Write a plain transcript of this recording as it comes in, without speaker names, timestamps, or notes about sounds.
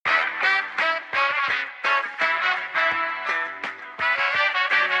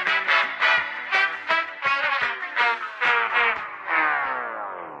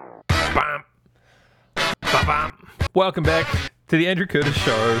Welcome back to the Andrew Curtis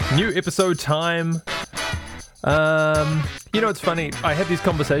Show. New episode time. It's funny. I have these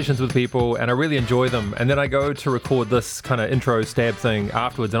conversations with people and I really enjoy them. And then I go to record this kind of intro stab thing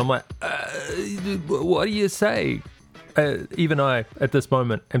afterwards. And I'm like, what do you say? Even I, at this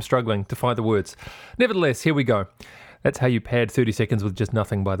moment, am struggling to find the words. Nevertheless, here we go. That's how you pad 30 seconds with just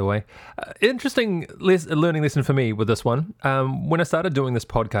nothing, by the way. Interesting learning lesson for me with this one. When I started doing this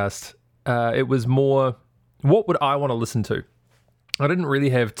podcast, it was more, what would I want to listen to? I didn't really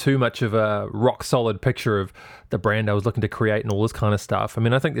have too much of a rock solid picture of the brand I was looking to create and all this kind of stuff. I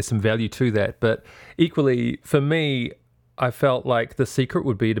mean, I think there's some value to that, but equally for me, I felt like the secret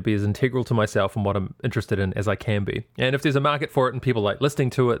would be to be as integral to myself and what I'm interested in as I can be. And if there's a market for it and people like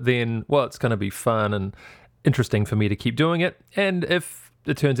listening to it, then, well, it's going to be fun and interesting for me to keep doing it. And if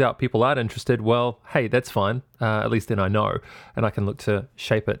it turns out people aren't interested, well, hey, that's fine. At least then I know, and I can look to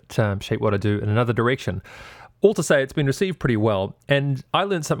shape what I do in another direction. All to say, it's been received pretty well, and I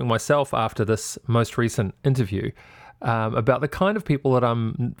learned something myself after this most recent interview about the kind of people that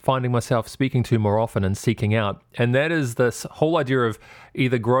I'm finding myself speaking to more often and seeking out, and that is this whole idea of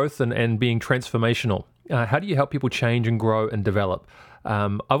either growth and being transformational. How do you help people change and grow and develop?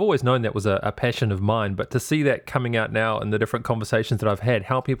 I've always known that was a passion of mine, but to see that coming out now in the different conversations that I've had,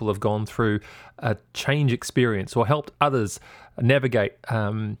 how people have gone through a change experience or helped others navigate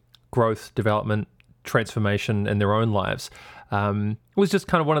growth, development, transformation in their own lives. It was just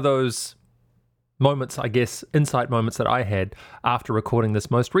kind of one of those moments, I guess, insight moments that I had after recording this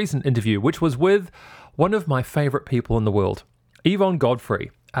most recent interview, which was with one of my favorite people in the world. Yvonne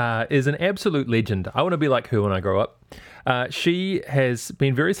Godfrey is an absolute legend. I want to be like her when I grow up. She has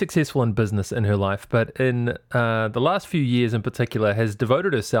been very successful in business in her life, but in the last few years in particular has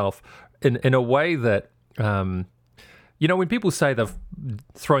devoted herself in a way that when people say they've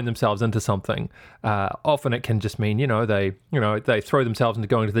thrown themselves into something, often it can just mean, they throw themselves into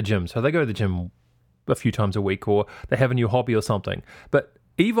going to the gym. So they go to the gym a few times a week, or they have a new hobby or something. But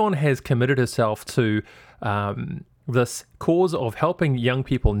Yvonne has committed herself to this cause of helping young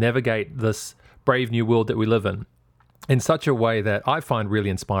people navigate this brave new world that we live in such a way that I find really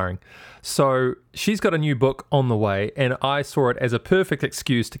inspiring. So she's got a new book on the way, and I saw it as a perfect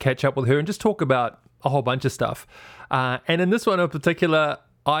excuse to catch up with her and just talk about a whole bunch of stuff. And in this one in particular,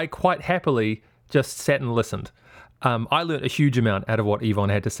 I quite happily just sat and listened. I learned a huge amount out of what Yvonne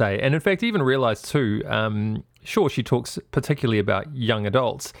had to say. And in fact, even realized too, sure, she talks particularly about young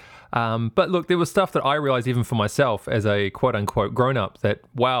adults. But look, there was stuff that I realized even for myself as a quote unquote grown up that,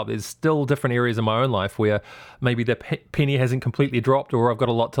 wow, there's still different areas in my own life where maybe the penny hasn't completely dropped or I've got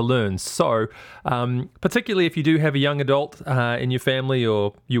a lot to learn. So particularly if you do have a young adult in your family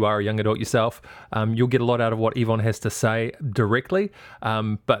or you are a young adult yourself, you'll get a lot out of what Yvonne has to say directly.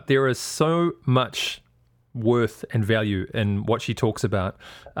 But there is so much worth and value in what she talks about.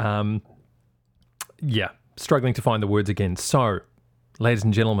 Struggling to find the words again. So, ladies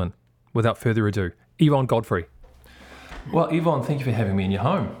and gentlemen, without further ado, Yvonne Godfrey. Well, Yvonne, thank you for having me in your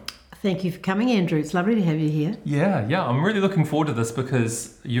home. Thank you for coming, Andrew. It's lovely to have you here. Yeah. I'm really looking forward to this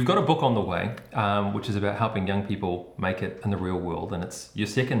because you've got a book on the way, which is about helping young people make it in the real world, and it's your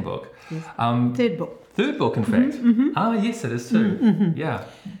second book. Yes. Third book. Third book, in fact. Mm-hmm. Yes, it is too. Mm-hmm. Yeah.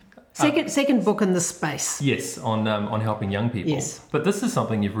 Second book in this space. Yes, on helping young people. Yes. But this is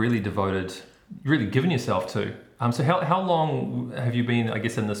something you've really given yourself to. So how long have you been, I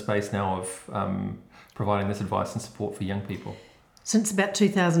guess, in this space now of providing this advice and support for young people? Since about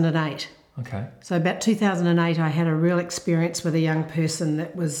 2008. Okay. So about 2008, I had a real experience with a young person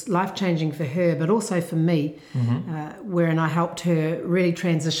that was life-changing for her, but also for me, wherein I helped her really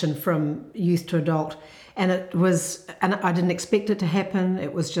transition from youth to adult. And I didn't expect it to happen.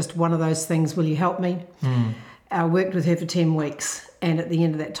 It was just one of those things, will you help me? I worked with her for 10 weeks, and at the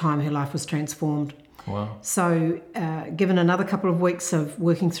end of that time, her life was transformed. Wow. So given another couple of weeks of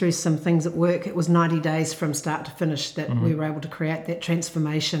working through some things at work, it was 90 days from start to finish that we were able to create that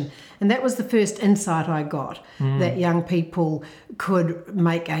transformation. And that was the first insight I got, that young people could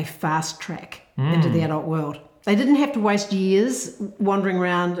make a fast track into the adult world. They didn't have to waste years wandering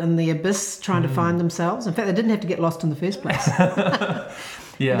around in the abyss trying to find themselves. In fact, they didn't have to get lost in the first place.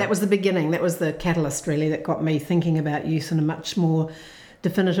 Yeah. That was the beginning. That was the catalyst, really, that got me thinking about youth in a much more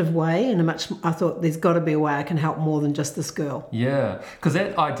definitive way. And I thought there's got to be a way I can help more than just this girl. Yeah, because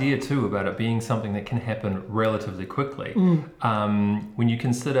that idea too about it being something that can happen relatively quickly. When you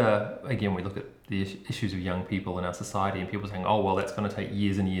consider, again, we look at the issues of young people in our society and people saying, oh, well, that's going to take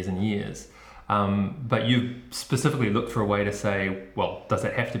years and years and years. But you specifically looked for a way to say, well, does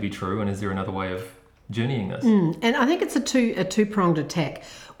that have to be true? And is there another way of journeying this. And I think it's a two-pronged attack.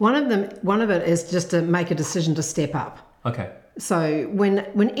 One of it is just to make a decision to step up. Okay. So when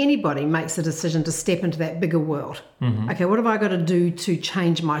anybody makes a decision to step into that bigger world, okay, what have I got to do to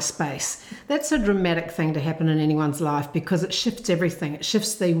change my space? That's a dramatic thing to happen in anyone's life because it shifts everything. It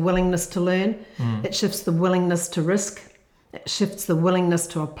shifts the willingness to learn. It shifts the willingness to risk. It shifts the willingness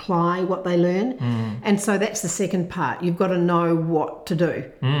to apply what they learn. And so that's the second part. You've got to know what to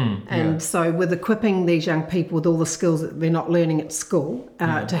do. So with equipping these young people with all the skills that they're not learning at school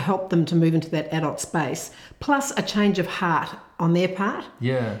to help them to move into that adult space, plus a change of heart on their part.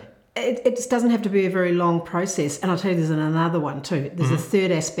 Yeah. It just doesn't have to be a very long process. And I'll tell you, there's another one too. There's a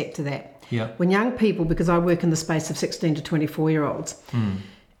third aspect to that. Yeah. When young people, because I work in the space of 16 to 24-year-olds,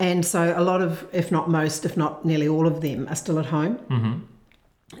 and so a lot of, if not most, if not nearly all of them are still at home.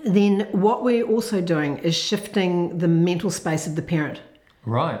 Then what we're also doing is shifting the mental space of the parent.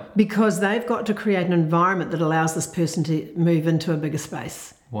 Right. Because they've got to create an environment that allows this person to move into a bigger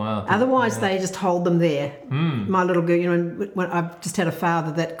space. Wow. Otherwise, they just hold them there. My little girl, when I've just had a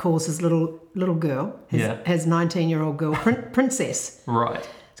father that calls his little girl, his 19-year-old girl, Princess. Right.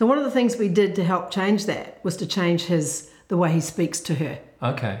 So one of the things we did to help change that was to change the way he speaks to her.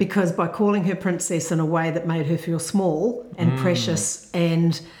 Okay. Because by calling her princess in a way that made her feel small and precious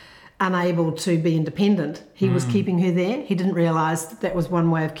and unable to be independent, he was keeping her there. He didn't realise that was one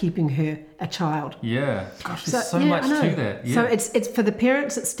way of keeping her a child. Yeah. Gosh, there's so much to that. Yeah. So it's for the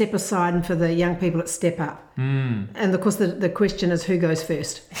parents that step aside and for the young people that step up. And of course the question is, who goes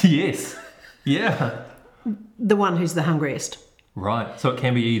first? Yes. Yeah. The one who's the hungriest. Right. So it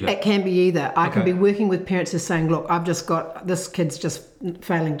can be either. It can be either. I can be working with parents who are saying, look, I've just got, this kid's just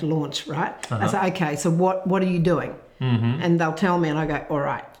failing to launch, right? I say, okay, so what are you doing? And they'll tell me and I go, all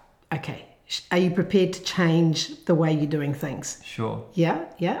right, okay. Are you prepared to change the way you're doing things? Sure. Yeah,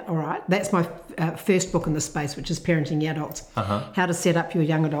 all right. That's my first book in the space, which is Parenting Adults. How to Set Up Your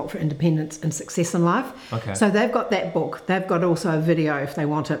Young Adult for Independence and Success in Life. Okay. So they've got that book. They've got also a video if they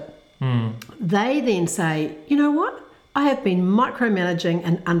want it. They then say, you know what? I have been micromanaging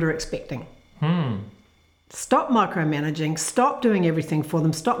and under-expecting. Stop micromanaging, stop doing everything for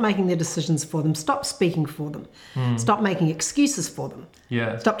them, stop making their decisions for them, stop speaking for them, stop making excuses for them,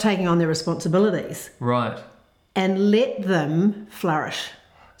 stop taking on their responsibilities. Right. And let them flourish.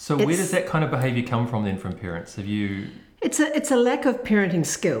 So where does that kind of behaviour come from then from parents? Have you... It's a lack of parenting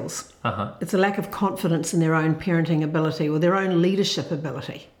skills. It's a lack of confidence in their own parenting ability or their own leadership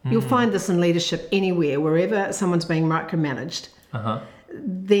ability. You'll find this in leadership anywhere, wherever someone's being micromanaged.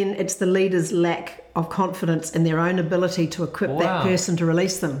 Then it's the leader's lack of confidence in their own ability to equip that person to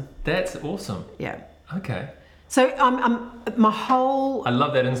release them. That's awesome. Yeah. Okay. So my whole... I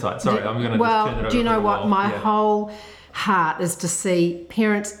love that insight. Sorry, I'm going to just turn it over. Do you know what? My whole heart is to see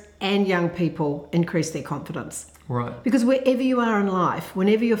parents and young people increase their confidence. Right. Because wherever you are in life,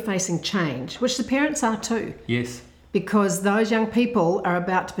 whenever you're facing change, which the parents are too. Yes. Because those young people are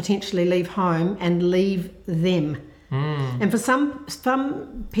about to potentially leave home and leave them. And for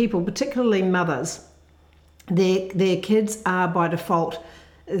some people, particularly mothers, their kids are by default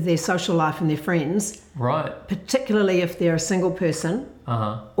their social life and their friends. Right. Particularly if they're a single person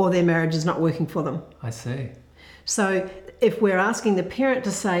or their marriage is not working for them. I see. So if we're asking the parent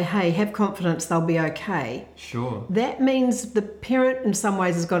to say, hey, have confidence, they'll be okay. Sure. That means the parent in some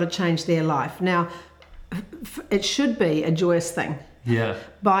ways has got to change their life. Now, it should be a joyous thing. Yeah.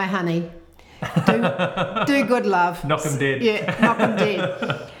 Bye, honey. Do good, love. Knock 'em dead. Yeah, knock 'em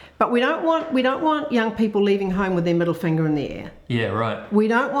dead. But we don't want young people leaving home with their middle finger in the air. Yeah, right. We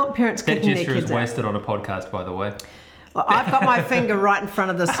don't want parents kicking their kids out. That gesture is wasted on a podcast, by the way. Well, I've got my finger right in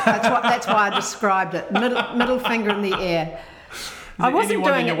front of this. That's why I described it. Middle finger in the air. I wasn't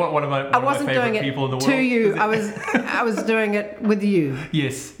doing it. One of my favorite people in the world. To you. I was doing it with you.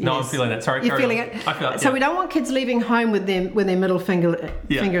 Yes. No, I'm feeling that. Sorry. You're feeling it. I feel it. So we don't want kids leaving home with their middle finger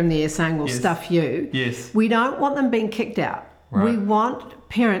in the air, saying, "Well, stuff you." Yes. We don't want them being kicked out. Right. We want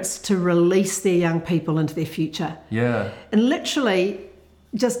parents to release their young people into their future. Yeah. And literally,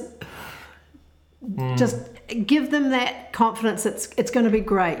 just give them that confidence. It's going to be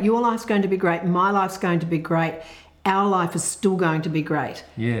great. Your life's going to be great. My life's going to be great. Our life is still going to be great.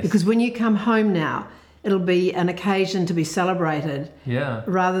 Yes. Because when you come home now, it'll be an occasion to be celebrated. Yeah.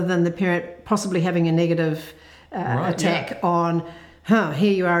 Rather than the parent possibly having a negative attack on,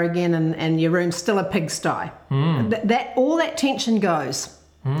 here you are again, and your room's still a pigsty. All that tension goes.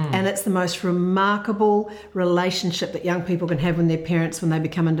 And it's the most remarkable relationship that young people can have with their parents when they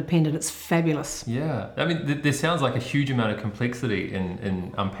become independent. It's fabulous. Yeah. I mean, there sounds like a huge amount of complexity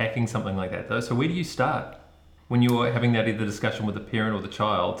in unpacking something like that, though. So where do you start when you're having that either discussion with the parent or the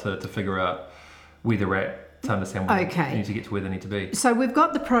child to figure out where they're at to understand where Okay. they need to get to where they need to be. So we've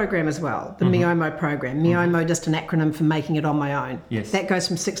got the program as well, the MIOMO program. MIOMO, just an acronym for making it on my own. Yes. That goes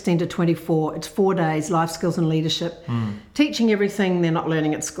from 16 to 24. It's 4 days, life skills and leadership, teaching everything they're not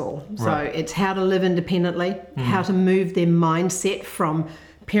learning at school. So Right. it's how to live independently, how to move their mindset from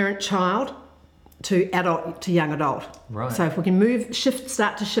parent-child to adult to young adult. Right. So if we can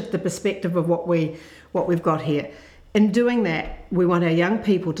start to shift the perspective of what we've got here. In doing that, we want our young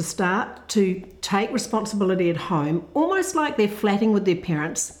people to start to take responsibility at home, almost like they're flatting with their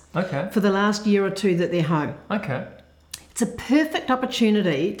parents Okay. for the last year or two that they're home. Okay. It's a perfect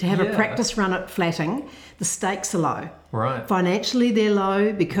opportunity to have a Yeah. practice run at flatting. The stakes are low. Right. Financially, they're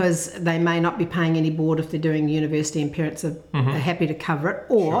low because they may not be paying any board if they're doing university and parents are happy to cover it,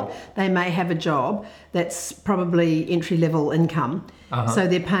 or Sure. they may have a job that's probably entry-level income. So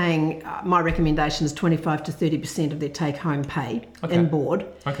they're paying, my recommendation is 25 to 30% of their take-home pay in board.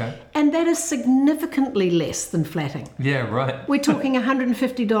 Okay. And that is significantly less than flatting. Yeah, right. We're talking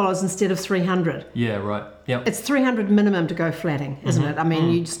 $150 instead of $300. Yeah, right. Yep. It's $300 minimum to go flatting, isn't it? I mean,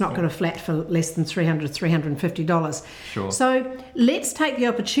 you're just not going to flat for less than $300, $350. Sure. So let's take the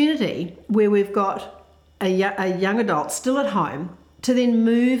opportunity where we've got a young adult still at home to then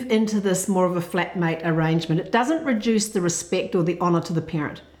move into this more of a flatmate arrangement. It doesn't reduce the respect or the honour to the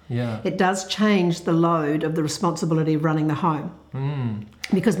parent. Yeah. It does change the load of the responsibility of running the home.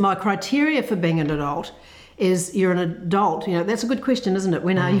 Because my criteria for being an adult is you're an adult. You know, that's a good question, isn't it?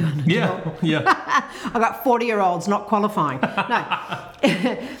 When are you an adult? Yeah. Yeah. I've got 40-year-olds not qualifying.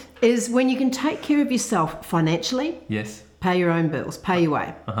 No. Is when you can take care of yourself financially, Yes. pay your own bills, pay your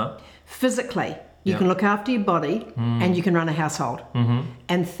way. Physically, you Yeah. can look after your body and you can run a household.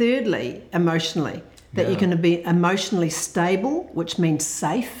 And thirdly, emotionally, that you Yeah. can be emotionally stable, which means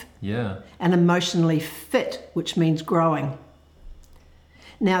safe, Yeah. and emotionally fit, which means growing.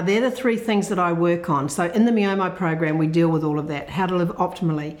 Now, they're the three things that I work on. So in the MIOMO program, we deal with all of that: how to live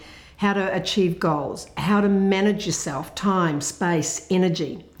optimally, how to achieve goals, how to manage yourself, time, space,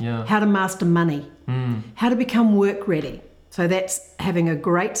 energy, Yeah. how to master money, how to become work ready. So that's having a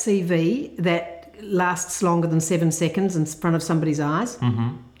great CV that lasts longer than 7 seconds in front of somebody's eyes.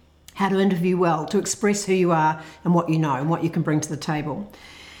 How to interview well, to express who you are and what you know and what you can bring to the table.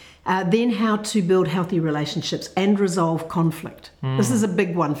 Then how to build healthy relationships and resolve conflict. This is a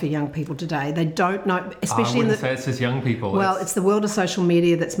big one for young people today. They don't know, I especially in wouldn't the... say it's just young people. Well, it's the world of social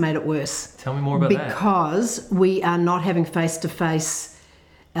media that's made it worse. Tell me more about that. Because we are not having face-to-face,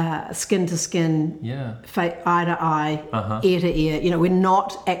 skin-to-skin, Yeah. eye to eye, ear to ear. You know, we're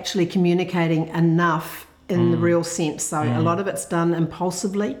not actually communicating enough in the real sense. So a lot of it's done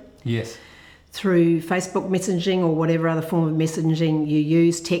impulsively Yes. through Facebook messaging or whatever other form of messaging you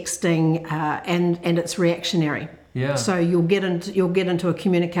use, texting, and it's reactionary. Yeah. So you'll get into a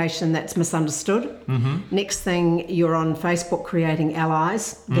communication that's misunderstood. Next thing, you're on Facebook creating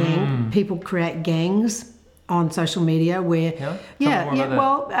allies, people create gangs on social media where Tell me more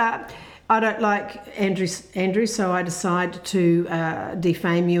about that. well, I don't like Andrew, so I decide to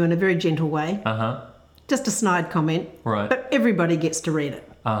defame you in a very gentle way. Just a snide comment. Right. But everybody gets to read it.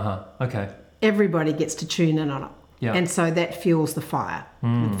 Okay. Everybody gets to tune in on it. Yeah. And so that fuels the fire.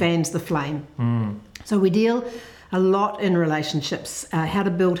 It fans the flame. So we deal a lot in relationships, how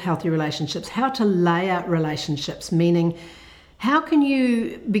to build healthy relationships, how to layer relationships, meaning how can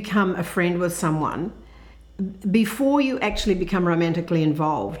you become a friend with someone before you actually become romantically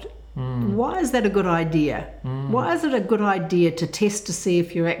involved? Why is that a good idea? Why is it a good idea to test to see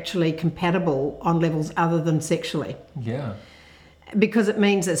if you're actually compatible on levels other than sexually? Yeah. Because it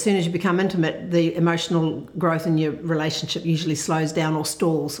means that as soon as you become intimate, the emotional growth in your relationship usually slows down or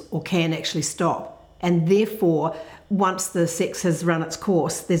stalls or can actually stop. And therefore, once the sex has run its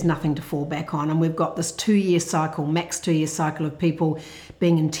course, there's nothing to fall back on. And we've got this 2-year cycle, max 2-year cycle of people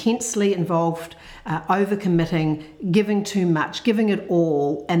being intensely involved, overcommitting, giving too much, giving it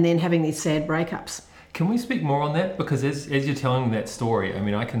all, and then having these sad breakups. Can we speak more on that? Because as you're telling that story, I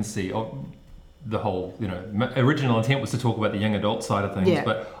mean, I can see the whole, original intent was to talk about the young adult side of things, Yeah.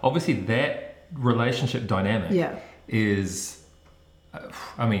 but obviously that relationship dynamic is,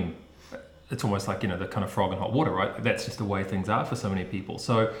 I mean, it's almost like, the kind of frog in hot water, right? That's just the way things are for so many people.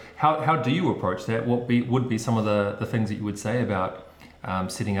 So how do you approach that? What would be some of the things that you would say about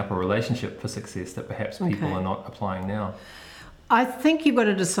setting up a relationship for success that perhaps people are not applying now? I think you've got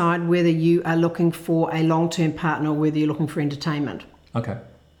to decide whether you are looking for a long-term partner or whether you're looking for entertainment. Okay.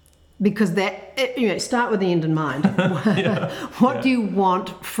 Because start with the end in mind. What do you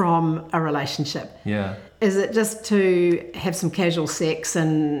want from a relationship? Yeah. Is it just to have some casual sex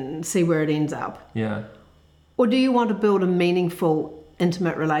and see where it ends up? Yeah. Or do you want to build a meaningful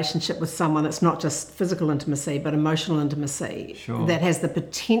intimate relationship with someone that's not just physical intimacy, but emotional intimacy, Sure. that has the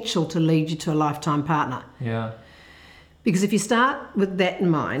potential to lead you to a lifetime partner. Yeah. Because if you start with that in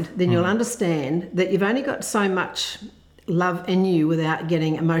mind, then you'll understand that you've only got so much love in you without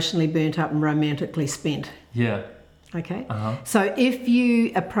getting emotionally burnt up and romantically spent. Yeah. Okay? Uh-huh. So if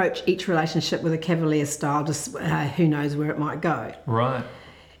you approach each relationship with a cavalier style, just who knows where it might go, Right.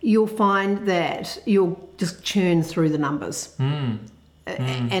 you'll find that you'll just churn through the numbers.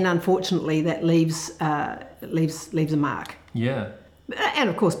 And unfortunately, that leaves a mark. Yeah. And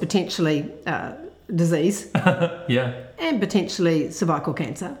of course, potentially disease Yeah. and potentially cervical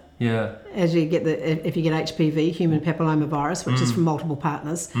cancer. Yeah. As you get if you get HPV, human papillomavirus, which is from multiple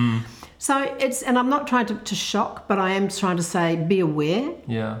partners. So and I'm not trying to shock, but I am trying to say, be aware.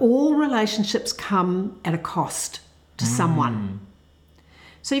 Yeah. All relationships come at a cost to someone.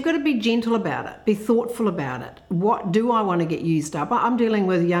 So you've got to be gentle about it, be thoughtful about it. What do I want to get used up? I'm dealing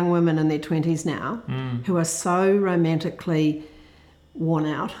with young women in their 20s now who are so romantically worn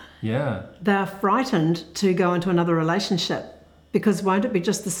out. Yeah. They're frightened to go into another relationship because won't it be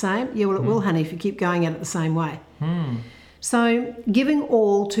just the same? Yeah, well, it will, honey, if you keep going at it the same way. So giving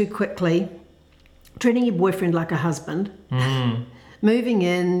all too quickly, treating your boyfriend like a husband, moving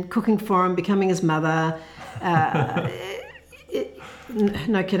in, cooking for him, becoming his mother,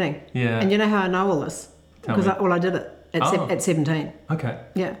 no kidding. Yeah. And you know how I know all this? Tell Because me. I did it at 17. Okay.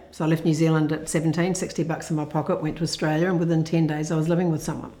 Yeah. So I left New Zealand at 17, $60 in my pocket, went to Australia, and within 10 days I was living with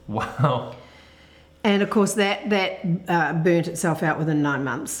someone. Wow. And of course that burnt itself out within 9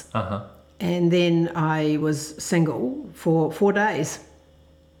 months. Uh-huh. And then I was single for 4 days.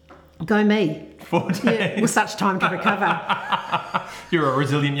 Go me. 4 days. Yeah, with such time to recover. You're a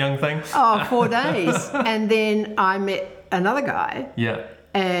resilient young thing. Oh, 4 days. And then I met another guy. Yeah.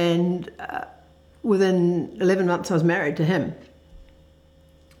 And within 11 months I was married to him.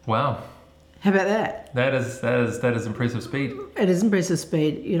 Wow. How about that? That is impressive speed. It is impressive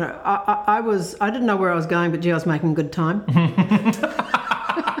speed. You know, I didn't know where I was going, but gee, I was making good time.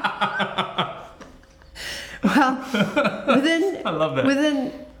 Well, I love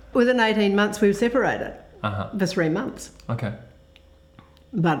that. Within 18 months we were separated Uh-huh. for 3 months. Okay.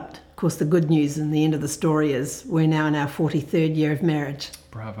 But of course the good news and the end of the story is we're now in our 43rd year of marriage.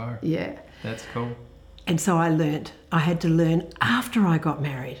 Bravo. Yeah. That's cool. And so I had to learn after I got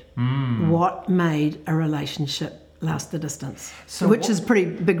married what made a relationship last the distance. So which is pretty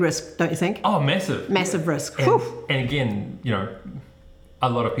big risk, don't you think? Oh, massive. Massive risk. And again, you know, a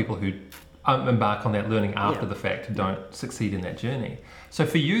lot of people who embark on that learning after the fact don't succeed in that journey. So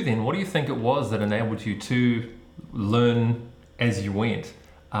for you then, what do you think it was that enabled you to learn as you went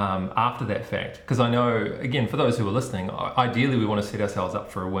after that fact? Because I know, again, for those who are listening, ideally we want to set ourselves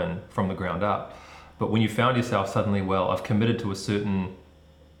up for a win from the ground up. But when you found yourself suddenly, well, I've committed to a certain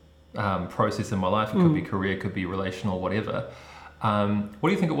process in my life, it could be career, could be relational, whatever. What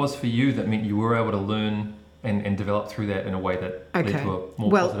do you think it was for you that meant you were able to learn and develop through that in a way that led to a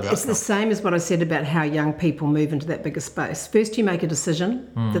more positive outcome? It's the same as what I said about how young people move into that bigger space. First you make a decision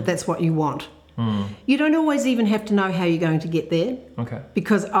that that's what you want. You don't always even have to know how you're going to get there. Okay.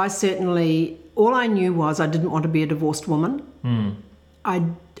 Because all I knew was I didn't want to be a divorced woman.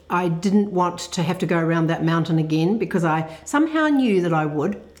 I didn't want to have to go around that mountain again because I somehow knew that I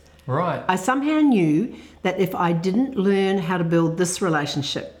would. Right. I somehow knew that if I didn't learn how to build this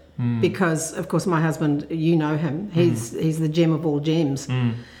relationship, because of course my husband, you know him, he's the gem of all gems.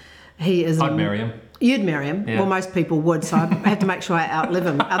 He is. I'd marry him. You'd marry him. Yeah. Well, most people would, so I have to make sure I outlive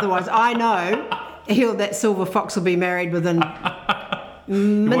him. Otherwise, I know that silver fox will be married within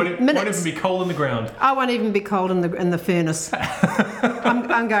minutes. Won't even be coal in the ground. I won't even be cold in the furnace.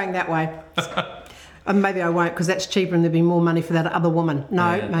 I'm going that way. Maybe I won't because that's cheaper and there'll be more money for that other woman.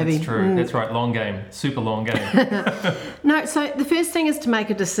 No, yeah, maybe. That's true. That's right. Long game. Super long game. No, so the first thing is to make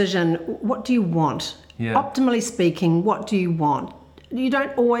a decision. What do you want? Yeah. Optimally speaking, what do you want? You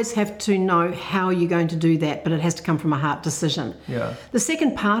don't always have to know how you're going to do that, but it has to come from a heart decision. Yeah. The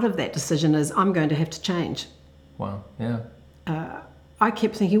second part of that decision is I'm going to have to change. Wow. Yeah. I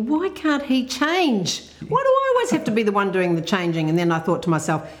kept thinking, why can't he change? Why do I always have to be the one doing the changing? And then I thought to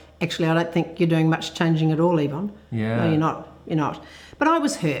myself, actually, I don't think you're doing much changing at all, Yvonne. Yeah. No, you're not. You're not. But I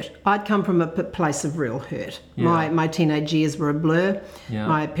was hurt. I'd come from a place of real hurt. Yeah. My teenage years were a blur. Yeah.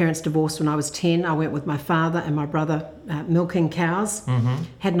 My parents divorced when I was 10. I went with my father and my brother milking cows.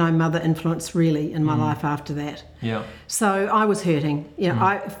 Had no mother influence really in my life after that. Yeah. So I was hurting. You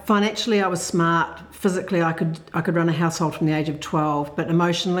know, financially I was smart. Physically I could run a household from the age of 12. But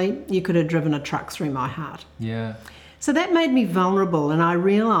emotionally, you could have driven a truck through my heart. Yeah. So that made me vulnerable, and I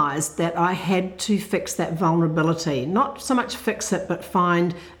realised that I had to fix that vulnerability. Not so much fix it, but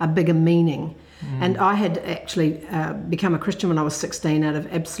find a bigger meaning. And I had actually become a Christian when I was 16 out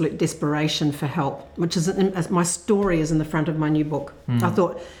of absolute desperation for help, which is my story is in the front of my new book. I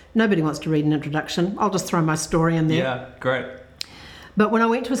thought, nobody wants to read an introduction. I'll just throw my story in there. Yeah, great. But when I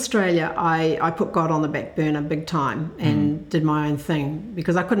went to Australia, I put God on the back burner big time and did my own thing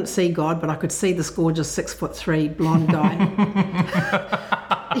because I couldn't see God, but I could see this gorgeous 6'3" blonde guy.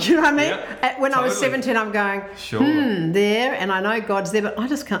 You know what I mean? Yeah, When I was 17, I'm going, there, and I know God's there, but I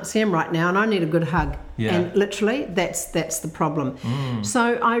just can't see him right now, and I need a good hug. Yeah. And literally, that's the problem.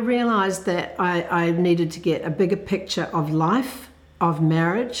 So I realised that I needed to get a bigger picture of life, of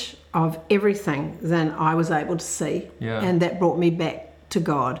marriage, of everything than I was able to see. Yeah. And that brought me back to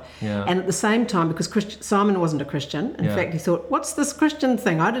God. Yeah. And at the same time, because Simon wasn't a Christian, in fact, he thought, what's this Christian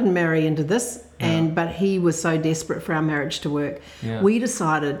thing? I didn't marry into this. But he was so desperate for our marriage to work. Yeah. We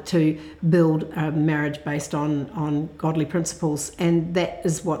decided to build a marriage based on godly principles, and that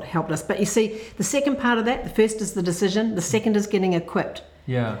is what helped us. But you see, the second part of that, the first is the decision, the second is getting equipped.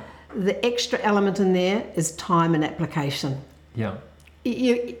 Yeah. The extra element in there is time and application. Yeah.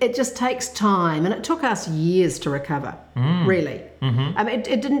 It just takes time, and it took us years to recover, really. I mean,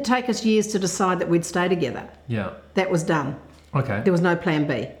 it didn't take us years to decide that we'd stay together. Yeah. That was done. Okay. There was no plan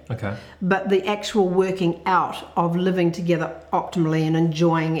B. Okay. But the actual working out of living together optimally and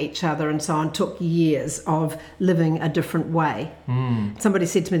enjoying each other and so on took years of living a different way. Somebody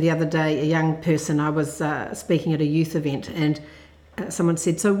said to me the other day, a young person, I was speaking at a youth event, and someone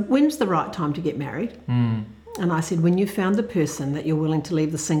said, so when's the right time to get married? And I said, when you found the person that you're willing to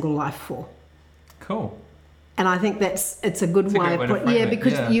leave the single life for. Cool. And I think it's a good way of putting it. Yeah,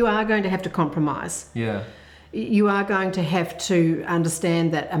 because you are going to have to compromise. Yeah. You are going to have to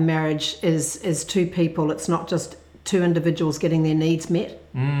understand that a marriage is two people. It's not just two individuals getting their needs met.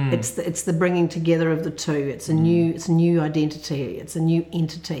 It's the bringing together of the two. It's a new identity. It's a new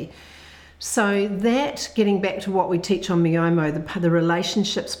entity. So that, getting back to what we teach on Myomo, the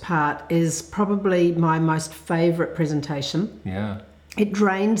relationships part is probably my most favourite presentation. Yeah. It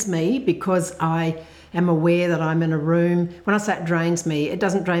drains me because I am aware that I'm in a room. When I say it drains me, it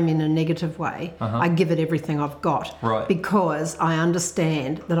doesn't drain me in a negative way. I give it everything I've got. Right. Because I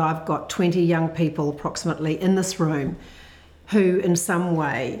understand that I've got 20 young people approximately in this room who in some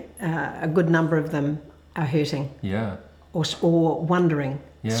way, a good number of them are hurting. Yeah. Or wondering.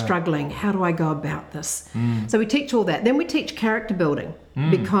 Yeah. Struggling, how do I go about this? So we teach all that. Then we teach character building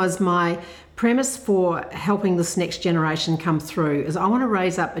because my premise for helping this next generation come through is I want to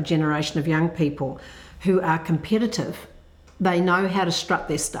raise up a generation of young people who are competitive. They know how to strut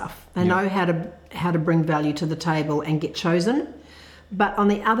their stuff. They know how to bring value to the table and get chosen. But on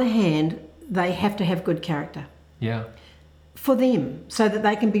the other hand, they have to have good character. Yeah. For them, so that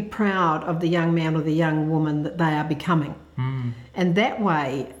they can be proud of the young man or the young woman that they are becoming. And that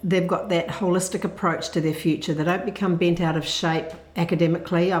way, they've got that holistic approach to their future. They don't become bent out of shape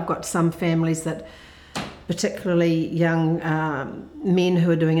academically. I've got some families that, particularly young men who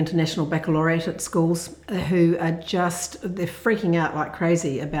are doing international baccalaureate at schools, who are they're freaking out like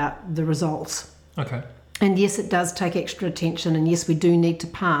crazy about the results. Okay. And yes, it does take extra attention, and yes, we do need to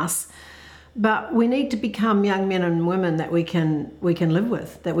pass. But we need to become young men and women that we can live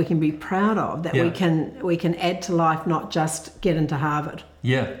with, that we can be proud of, that we can add to life, not just get into Harvard.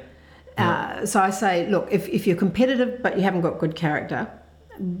 Yeah. So I say, look, if you're competitive but you haven't got good character,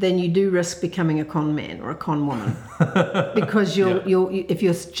 then you do risk becoming a con man or a con woman, because if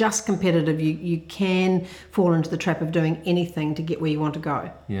you're just competitive, you can fall into the trap of doing anything to get where you want to go.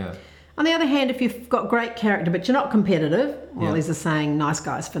 Yeah. On the other hand, if you've got great character but you're not competitive, well, there's a saying, nice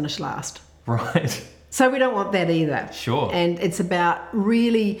guys finish last. Right. So we don't want that either. Sure. And it's about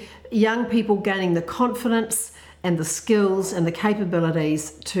really young people gaining the confidence and the skills and the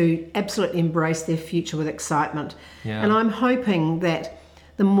capabilities to absolutely embrace their future with excitement. Yeah. And I'm hoping that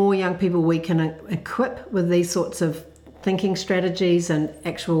the more young people we can equip with these sorts of thinking strategies and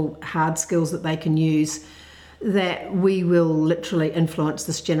actual hard skills that they can use, that we will literally influence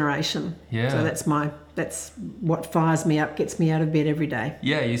this generation. Yeah. So that's what fires me up, gets me out of bed every day.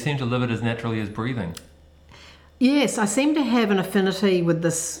 Yeah, you seem to live it as naturally as breathing. Yes, I seem to have an affinity with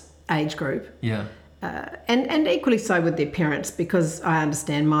this age group. Yeah. And equally so with their parents, because I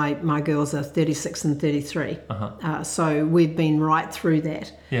understand my girls are 36 and 33. So we've been right through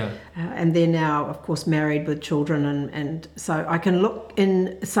that. Yeah. And they're now, of course, married with children. And so I can look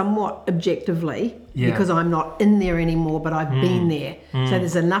in somewhat objectively because I'm not in there anymore, but I've been there. So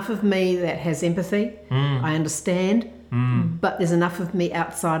there's enough of me that has empathy. I understand. but there's enough of me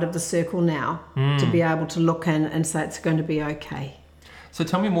outside of the circle now to be able to look in and say it's going to be okay. So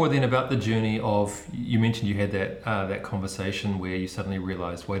tell me more then about the journey of, you mentioned you had that conversation where you suddenly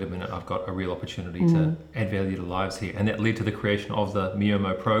realised, wait a minute, I've got a real opportunity to add value to lives here, and that led to the creation of the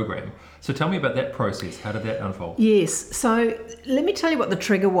Miomo program. So tell me about that process. How did that unfold? Yes, so let me tell you what the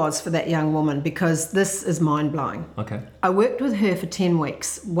trigger was for that young woman, because this is mind-blowing. Okay. I worked with her for 10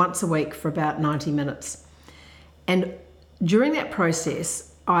 weeks, once a week for about 90 minutes. And during that process,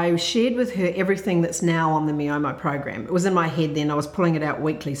 I shared with her everything that's now on the Miomo program. It was in my head then. I was pulling it out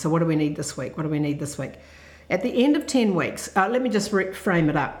weekly. So what do we need this week? What do we need this week? At the end of 10 weeks, let me just frame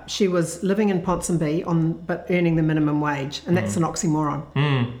it up. She was living in Ponsonby but earning the minimum wage. And that's an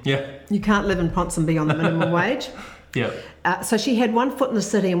oxymoron. Yeah. You can't live in Ponsonby on the minimum wage. Yeah. So she had one foot in the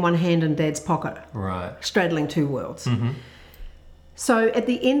city and one hand in Dad's pocket. Right. Straddling two worlds. So at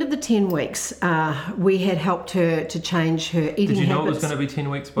the end of the 10 weeks, we had helped her to change her eating habits. Did you know it was going to be 10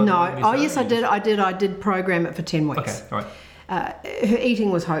 weeks? No. Oh, yes, I did. I did program it for 10 weeks. Okay, all right. Her eating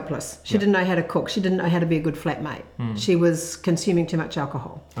was hopeless. She didn't know how to cook. She didn't know how to be a good flatmate. She was consuming too much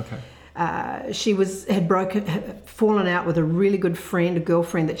alcohol. Okay. She had fallen out with a really good friend, a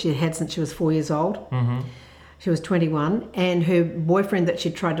girlfriend that she had had since she was 4 years old. She was 21, and her boyfriend that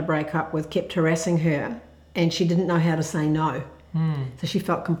she tried to break up with kept harassing her, and she didn't know how to say no. So she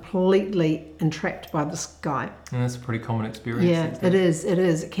felt completely entrapped by this guy. And that's a pretty common experience. Yeah, it is.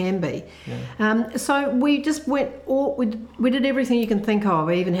 It can be. Yeah. So we just went we did everything you can think of.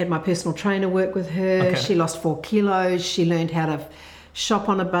 I even had my personal trainer work with her. Okay. She lost 4 kilos. She learned how to shop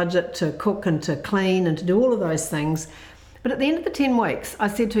on a budget, to cook and to clean and to do all of those things. But at the end of the 10 weeks, I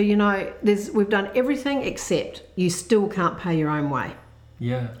said to her, we've done everything except you still can't pay your own way.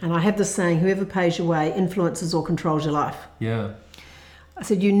 Yeah. And I have this saying, whoever pays your way influences or controls your life. Yeah. I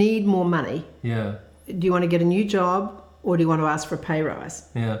said, you need more money. Yeah. Do you want to get a new job or do you want to ask for a pay rise?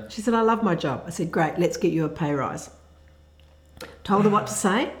 Yeah. She said, I love my job. I said, great, let's get you a pay rise. Told her what to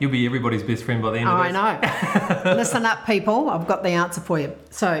say. You'll be everybody's best friend by the end of this. I know. Listen up, people. I've got the answer for you.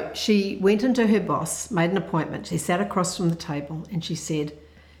 So she went into her boss, made an appointment. She sat across from the table and she said,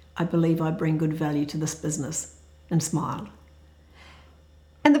 I believe I bring good value to this business, and smiled.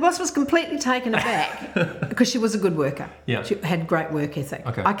 And the boss was completely taken aback because she was a good worker. Yeah. She had great work ethic.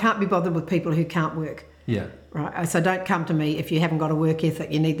 Okay. I can't be bothered with people who can't work. Yeah. Right. So don't come to me if you haven't got a work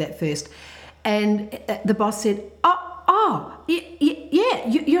ethic. You need that first. And the boss said, yeah,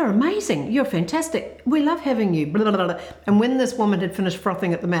 you're amazing. You're fantastic. We love having you. Blah, blah, blah. And when this woman had finished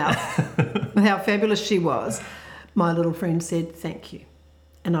frothing at the mouth with how fabulous she was, my little friend said, thank you.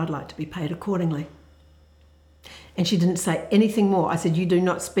 And I'd like to be paid accordingly. And she didn't say anything more. I said, you do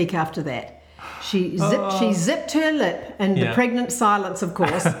not speak after that. She zipped her lip, and the pregnant silence, of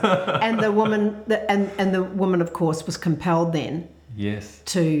course. And the woman, the woman, of course, was compelled then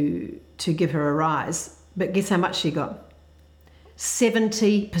to give her a rise. But guess how much she got?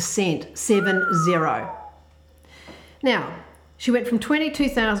 70%, 70. Now, she went from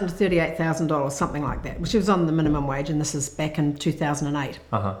 $22,000 to $38,000, something like that. She was on the minimum wage, and this is back in 2008.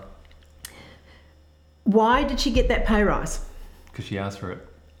 Why did she get that pay rise? Because she asked for it.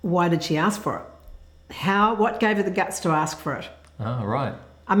 Why did she ask for it? What gave her the guts to ask for it? Oh, right.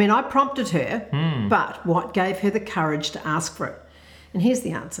 I mean, I prompted her, but what gave her the courage to ask for it? And here's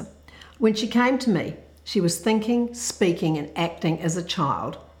the answer. When she came to me, she was thinking, speaking, and acting as a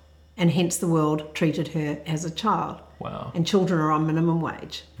child, and hence the world treated her as a child. Wow. And children are on minimum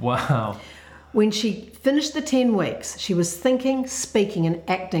wage. Wow. When she finished the 10 weeks, she was thinking, speaking, and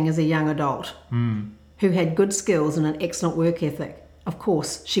acting as a young adult who had good skills and an excellent work ethic. Of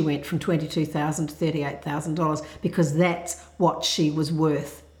course, she went from $22,000 to $38,000 because that's what she was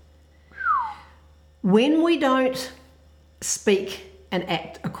worth. When we don't speak and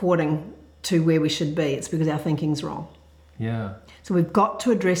act according to where we should be, it's because our thinking's wrong. Yeah. So we've got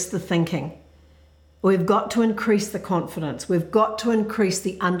to address the thinking. We've got to increase the confidence. We've got to increase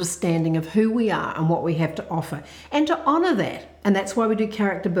the understanding of who we are and what we have to offer, and to honour that. And that's why we do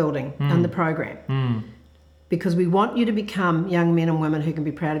character building in the program. Because we want you to become young men and women who can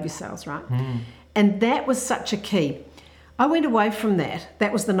be proud of yourselves, right? And that was such a key. I went away from that.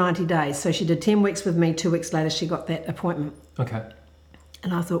 That was the 90 days. So she did 10 weeks with me. 2 weeks later, she got that appointment. Okay.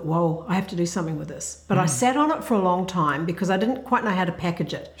 And I thought, whoa, I have to do something with this. But I sat on it for a long time because I didn't quite know how to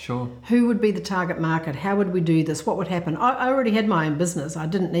package it. Sure. Who would be the target market? How would we do this? What would happen? I already had my own business. I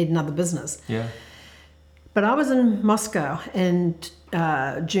didn't need another business. Yeah. But I was in Moscow in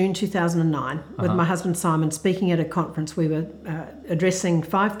June 2009 with my husband Simon, speaking at a conference. We were addressing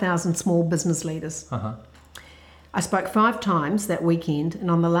 5,000 small business leaders. I spoke 5 times that weekend,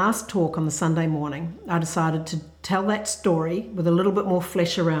 and on the last talk on the Sunday morning, I decided to tell that story with a little bit more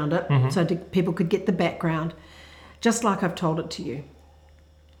flesh around it so people could get the background, just like I've told it to you.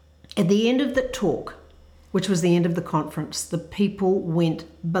 At the end of the talk, which was the end of the conference, the people went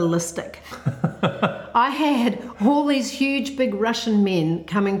ballistic. I had all these huge, big Russian men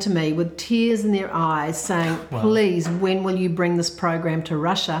coming to me with tears in their eyes saying, please, when will you bring this program to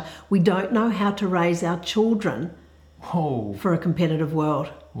Russia? We don't know how to raise our children for a competitive world.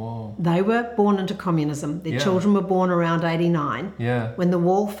 Whoa. They were born into communism. Their children were born around 89 when the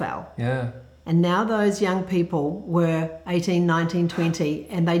wall fell. Yeah. And now those young people were 18, 19, 20,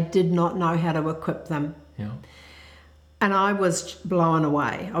 and they did not know how to equip them. Yeah. And I was blown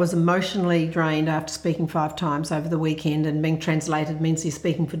away. I was emotionally drained after speaking 5 times over the weekend, and being translated means you're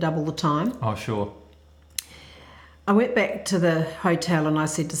speaking for double the time. Oh, sure. I went back to the hotel and I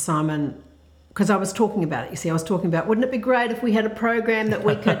said to Simon, because I was talking about it, you see, I was talking about, wouldn't it be great if we had a program that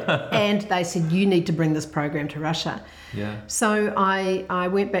we could, and they said, you need to bring this program to Russia. Yeah. So I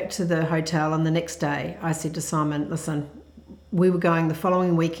went back to the hotel, and the next day I said to Simon, listen, we were going the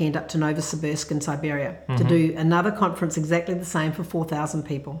following weekend up to Novosibirsk in Siberia to do another conference exactly the same for 4,000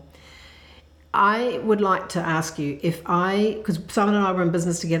 people. I would like to ask you because Simon and I were in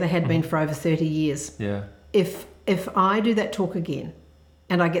business together, had been for over 30 years. Yeah. If I do that talk again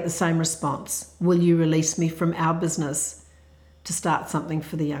and I get the same response, will you release me from our business to start something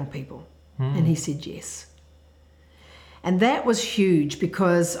for the young people? And he said yes. And that was huge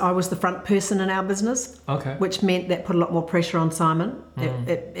because I was the front person in our business, which meant that put a lot more pressure on Simon.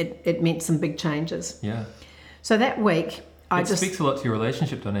 It meant some big changes. Yeah. So that week, It speaks a lot to your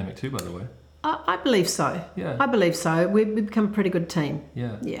relationship dynamic too, by the way. I believe so. Yeah. I believe so. We've become a pretty good team.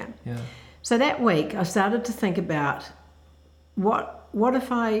 Yeah. Yeah. Yeah. So that week, I started to think about what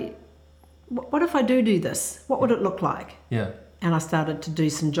if I do this? What would it look like? Yeah. And I started to do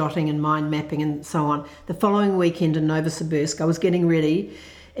some jotting and mind mapping and so on. The following weekend in Novosibirsk, I was getting ready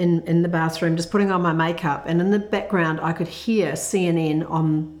in the bathroom, just putting on my makeup, and in the background I could hear CNN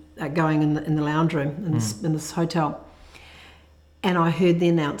going in the lounge room in this hotel. And I heard the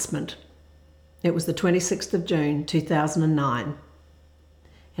announcement. It was the 26th of June 2009,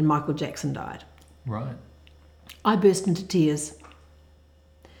 and Michael Jackson died. Right. I burst into tears.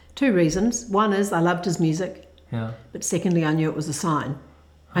 2 reasons. One is I loved his music. Yeah. But secondly, I knew it was a sign.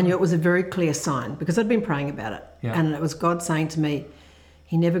 I knew it was a very clear sign because I'd been praying about it. Yeah. And it was God saying to me,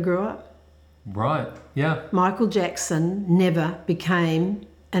 he never grew up. Right. Yeah. Michael Jackson never became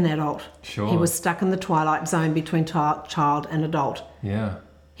an adult. Sure. He was stuck in the twilight zone between child and adult. Yeah.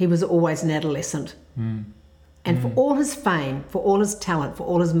 He was always an adolescent. And for all his fame, for all his talent, for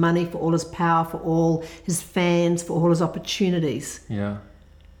all his money, for all his power, for all his fans, for all his opportunities, Yeah.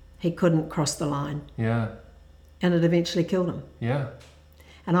 he couldn't cross the line. Yeah. And it eventually killed him. Yeah.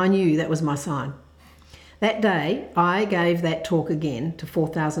 And I knew that was my sign. That day, I gave that talk again to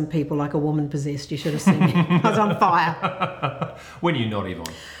 4,000 people like a woman possessed. You should have seen me. I was on fire. When are you not,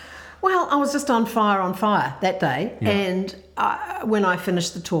 Yvonne? Well, I was just on fire that day. Yeah. And when I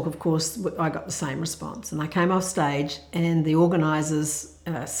finished the talk, of course, I got the same response. And I came off stage, and the organisers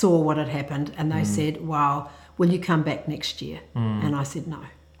saw what had happened, and they said, wow, will you come back next year? And I said, no.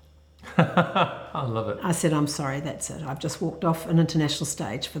 I love it. I said, I'm sorry, that's it. I've just walked off an international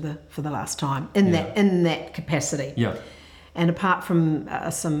stage for the last time in that capacity. Yeah. And apart from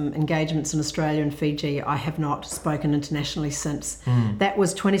some engagements in Australia and Fiji, I have not spoken internationally since. That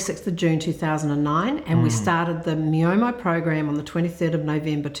was 26th of June 2009, and we started the Miomo program on the 23rd of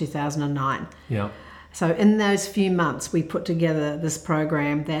November 2009. Yeah. So in those few months, we put together this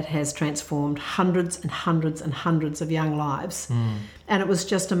program that has transformed hundreds and hundreds and hundreds of young lives. And it was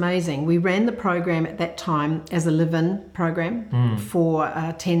just amazing. We ran the program at that time as a live-in program for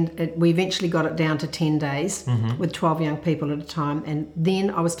 10, we eventually got it down to 10 days with 12 young people at a time. And then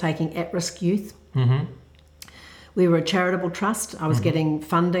I was taking at-risk youth. We were a charitable trust. I was getting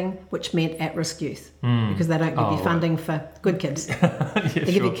funding, which meant at-risk youth, because they don't give you funding for good kids.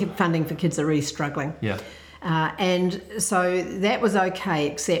 They give you funding for kids that are really struggling. Yeah. And so that was okay,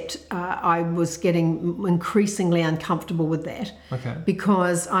 except I was getting increasingly uncomfortable with that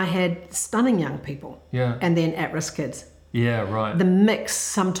because I had stunning young people and then at-risk kids. Yeah, right. The mix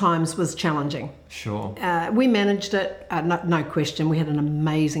sometimes was challenging. Sure. We managed it, no question. We had an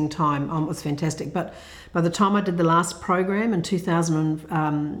amazing time. It was fantastic. But by the time I did the last program in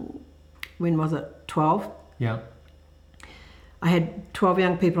 12? Yeah. I had 12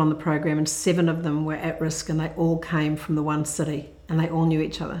 young people on the program, and 7 of them were at risk, and they all came from the one city, and they all knew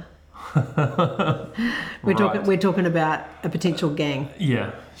each other. We're talking about a potential gang.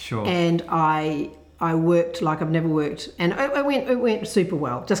 Yeah, sure. And I I worked like I've never worked, and it went super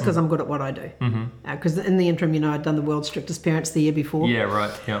well just because I'm good at what I do. Because in the interim, I'd done the world's strictest parents the year before. Yeah,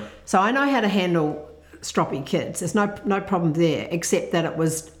 right. Yeah. So I know how to handle stroppy kids. There's no problem there, except that it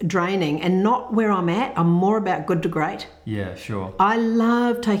was draining and not where I'm at. I'm more about good to great. Yeah, sure. I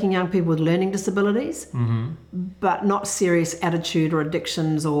love taking young people with learning disabilities, but not serious attitude or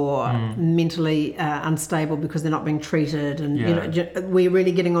addictions or mentally unstable because they're not being treated. And we're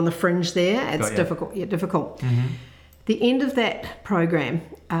really getting on the fringe there. It's difficult. Yeah, difficult. The end of that program,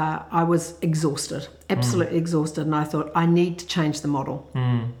 I was exhausted, absolutely exhausted, and I thought I need to change the model.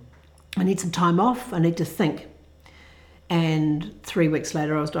 I need some time off. I need to think. And 3 weeks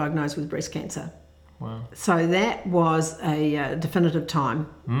later, I was diagnosed with breast cancer. Wow. So that was a definitive time.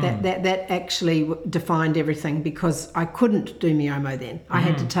 That actually defined everything because I couldn't do myomo then. I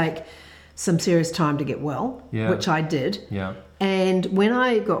had to take some serious time to get well, which I did. Yeah. And when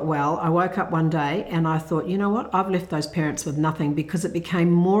I got well, I woke up one day and I thought, you know what? I've left those parents with nothing because it became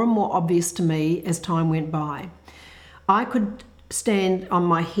more and more obvious to me as time went by. I could stand on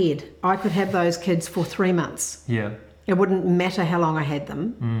my head. I could have those kids for 3 months. Yeah. It wouldn't matter how long I had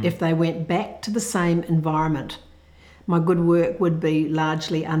them. If they went back to the same environment, my good work would be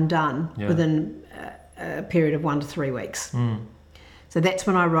largely undone within a period of 1 to 3 weeks. So that's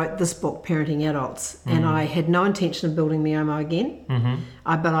when I wrote this book, Parenting Adults, and I had no intention of building myomo again,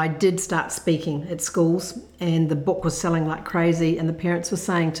 but I did start speaking at schools, and the book was selling like crazy, and the parents were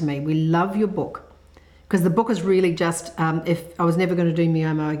saying to me, we love your book. Because the book is really just, if I was never going to do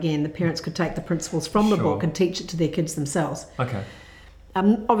myomo again, the parents could take the principles from the book and teach it to their kids themselves. Okay.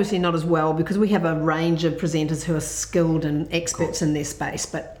 Obviously not as well because we have a range of presenters who are skilled and experts in their space,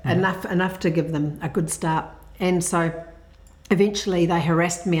 but enough to give them a good start. And so eventually they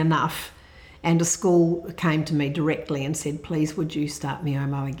harassed me enough, and a school came to me directly and said, please, would you start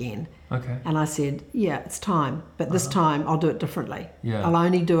myomo again? Okay. And I said, yeah, it's time, but this time I'll do it differently. Yeah. I'll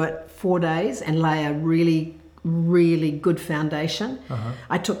only do it 4 days and lay a really, really good foundation.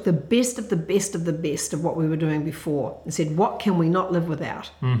 I took the best of the best of the best of what we were doing before and said, what can we not live without?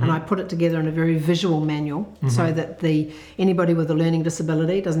 And I put it together in a very visual manual so that anybody with a learning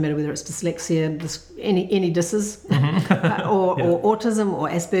disability, doesn't matter whether it's dyslexia, any disses, or autism or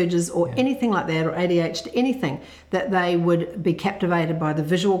Asperger's or anything like that, or ADHD, anything, that they would be captivated by the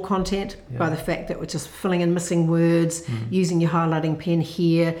visual content, by the fact that we're just filling in missing words, using your highlighting pen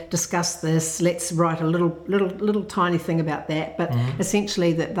here, discuss this, let's write a little tiny thing about that, but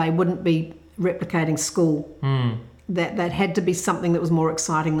essentially that they wouldn't be replicating school. That had to be something that was more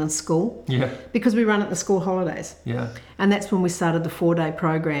exciting than school. Yeah. Because we run at the school holidays. Yeah. And that's when we started the 4-day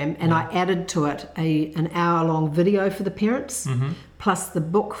program, and I added to it an hour-long video for the parents, plus the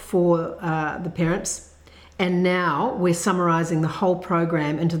book for the parents. And now we're summarising the whole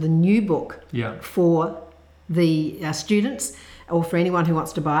program into the new book for the students, or for anyone who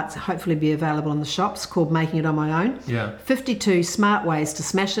wants to buy it. So hopefully be available in the shops, called Making It On My Own. 52 smart ways to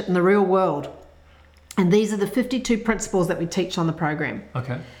smash it in the real world. And these are the 52 principles that we teach on the program.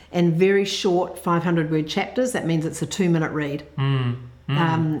 Okay. And very short 500-word chapters. That means it's a 2-minute read.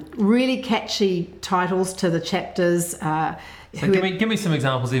 Really catchy titles to the chapters. So give me some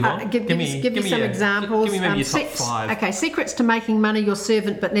examples, Yvonne. Give me some examples. Give me maybe your top 5. Okay, secrets to making money your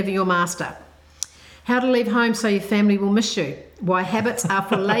servant but never your master. How to leave home so your family will miss you. Why habits are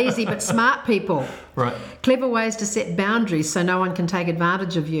for lazy but smart people. Right. Clever ways to set boundaries so no one can take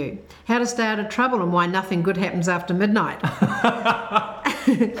advantage of you. How to stay out of trouble and why nothing good happens after midnight.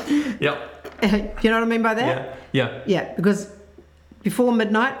 Yep. You know what I mean by that? Yeah, because before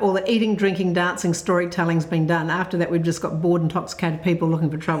midnight, all the eating, drinking, dancing, storytelling's been done. After that, we've just got bored, intoxicated people looking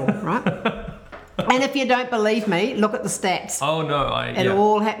for trouble, right? And if you don't believe me, look at the stats. Oh, no. It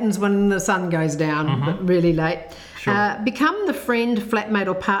all happens when the sun goes down, but really late. Sure. Become the friend, flatmate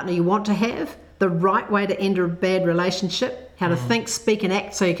or partner you want to have. The right way to end a bad relationship. How to think, speak and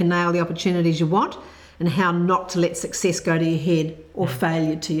act so you can nail the opportunities you want. And how not to let success go to your head or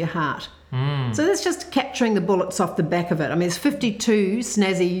failure to your heart. So that's just capturing the bullets off the back of it. I mean, there's 52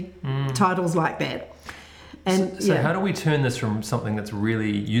 snazzy titles like that. And so how do we turn this from something that's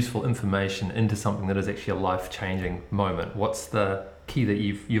really useful information into something that is actually a life-changing moment? What's the key that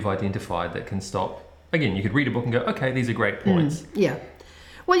you've identified that can stop? Again, you could read a book and go, okay, these are great points.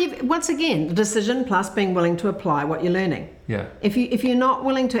 Well, once again, the decision plus being willing to apply what you're learning. Yeah. If you're not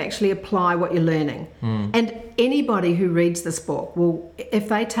willing to actually apply what you're learning, and anybody who reads this book will, if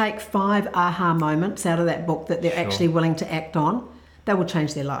they take 5 aha moments out of that book that they're actually willing to act on, they will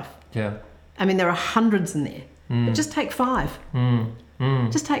change their life. Yeah. I mean, there are hundreds in there, but just take 5.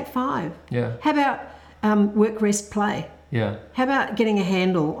 Just take 5. Yeah. How about work, rest, play? Yeah. How about getting a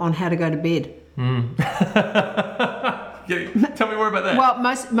handle on how to go to bed? Tell me more about that. Well,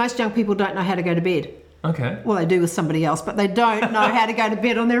 most young people don't know how to go to bed. Okay. Well, they do with somebody else, but they don't know how to go to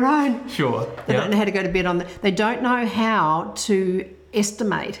bed on their own. Sure. They don't know how to go to bed on they don't know how to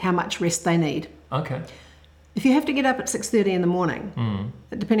estimate how much rest they need. Okay. If you have to get up at 6:30 in the morning,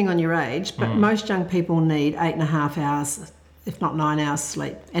 depending on your age, but most young people need 8.5 hours, if not 9 hours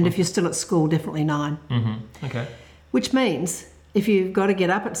sleep. And if you're still at school, definitely 9. Okay. Which means if you've got to get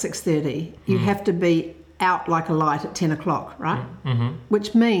up at 6:30, you have to be out like a light at 10 o'clock, right?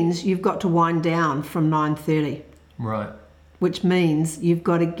 Which means you've got to wind down from 9:30. Right. Which means you've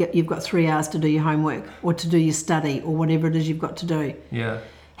got 3 hours to do your homework or to do your study or whatever it is you've got to do. Yeah.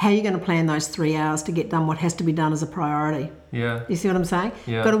 How are you going to plan those 3 hours to get done what has to be done as a priority? Yeah. You see what I'm saying?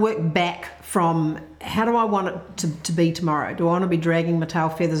 Yeah. You've got to work back from how do I want it to be tomorrow? Do I want to be dragging my tail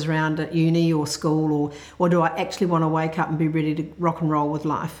feathers around at uni or school or do I actually want to wake up and be ready to rock and roll with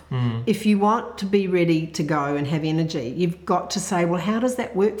life? If you want to be ready to go and have energy, you've got to say, well, how does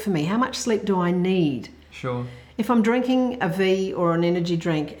that work for me? How much sleep do I need? Sure. If I'm drinking a V or an energy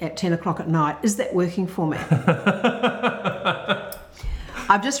drink at 10 o'clock at night, is that working for me?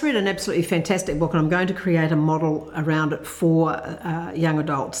 I've just read an absolutely fantastic book and I'm going to create a model around it for young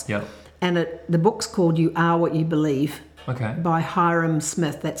adults. Yeah. And the book's called You Are What You Believe. Okay. By Hiram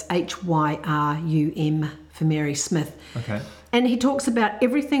Smith. That's Hyrum for Mary Smith. Okay. And he talks about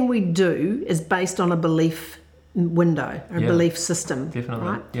everything we do is based on a belief window, a belief system. Definitely.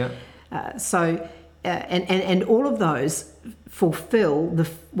 Right? Yeah. And all of those fulfill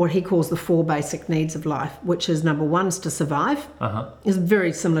what he calls the 4 basic needs of life, which is number 1 is to survive. It's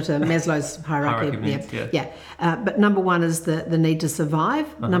very similar to Maslow's hierarchy of needs, yeah. But number 1 is the need to survive.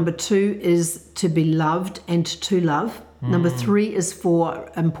 Number 2 is to be loved and to love. Number 3 is for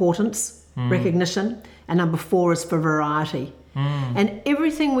importance, recognition, and number 4 is for variety. And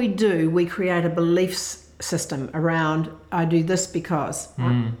everything we do, we create a belief system around. I do this because.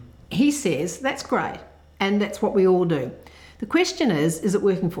 Right? He says that's great, and that's what we all do. The question is it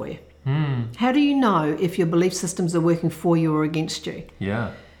working for you? How do you know if your belief systems are working for you or against you?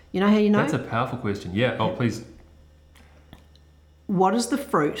 Yeah. You know how you know? That's a powerful question. Yeah. Oh, please. What is the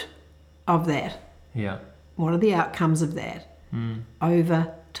fruit of that? Yeah. What are the outcomes of that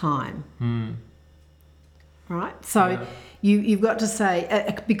over time? Right? So you've got to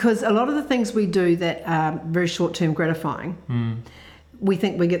say, because a lot of the things we do that are very short-term gratifying, we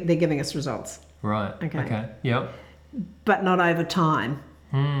think they're giving us results. Right. Okay. Yep. But not over time.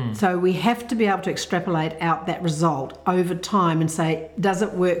 So we have to be able to extrapolate out that result over time and say, does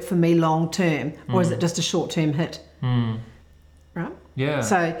it work for me long term or is it just a short-term hit? Right? Yeah.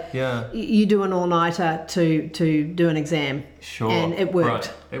 So you do an all-nighter to do an exam. Sure. And it worked.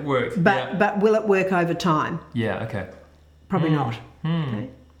 Right. It worked. But will it work over time? Yeah. Okay. Probably not. Okay?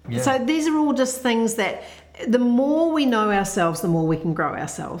 Yeah. So these are all just things that the more we know ourselves, the more we can grow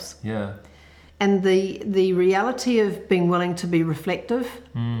ourselves. Yeah. And the reality of being willing to be reflective,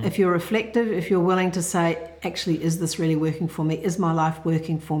 if you're reflective, if you're willing to say, actually, is this really working for me? Is my life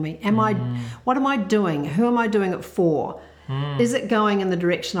working for me? What am I doing? Who am I doing it for? Is it going in the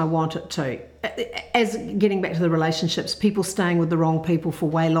direction I want it to? As getting back to the relationships, people staying with the wrong people for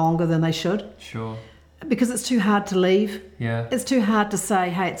way longer than they should. Sure. Because it's too hard to leave. Yeah. It's too hard to say,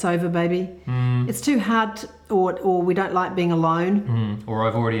 hey, it's over, baby. It's too hard or we don't like being alone. Or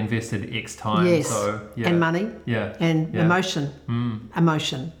I've already invested X time. Yes. So, yeah. And money. Yeah. And emotion.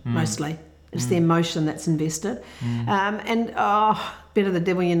 Emotion, mostly. It's the emotion that's invested. Better the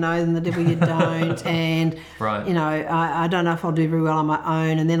devil you know than the devil you don't. And, right. you know, I don't know if I'll do very well on my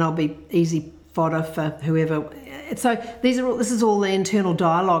own and then I'll be easy fodder for whoever. So this is all the internal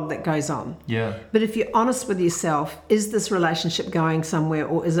dialogue that goes on. Yeah. But if you're honest with yourself, is this relationship going somewhere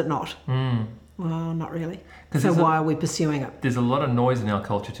or is it not? Well, not really. So why are we pursuing it? There's a lot of noise in our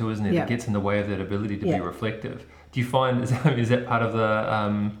culture too, isn't there? Yeah. That gets in the way of that ability to be reflective. Do you find is that part of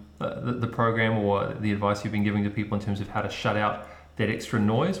the program or the advice you've been giving to people in terms of how to shut out that extra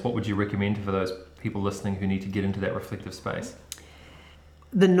noise? What would you recommend for those people listening who need to get into that reflective space?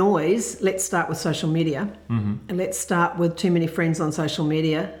 The noise, let's start with social media. And let's start with too many friends on social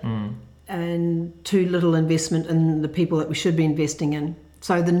media and too little investment in the people that we should be investing in.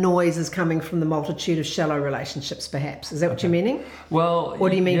 So the noise is coming from the multitude of shallow relationships, perhaps. Is that what you're meaning? Well,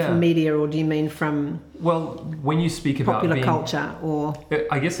 or do you mean from media, or do you mean from when you speak about popular culture, or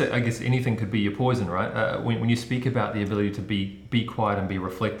I guess anything could be your poison, right? When you speak about the ability to be quiet and be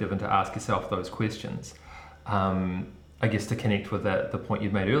reflective and to ask yourself those questions. I guess to connect with the point you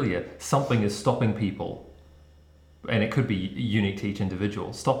made earlier, something is stopping people, and it could be unique to each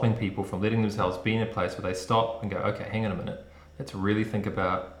individual, stopping people from letting themselves be in a place where they stop and go, okay, hang on a minute, let's really think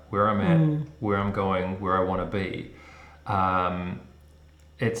about where I'm at, where I'm going, where I want to be.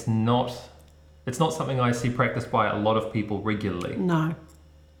 It's not something I see practiced by a lot of people regularly. No.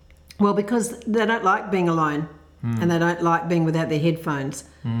 Well, because they don't like being alone, and they don't like being without their headphones,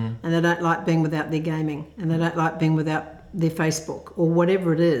 and they don't like being without their gaming, and they don't like being without their Facebook or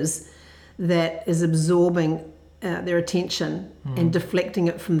whatever it is that is absorbing their attention and deflecting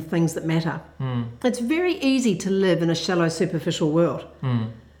it from the things that matter. It's very easy to live in a shallow, superficial world.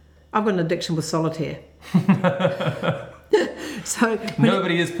 I've got an addiction with solitaire. So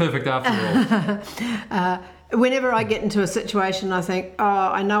nobody is perfect after all. Whenever I get into a situation, I think, oh,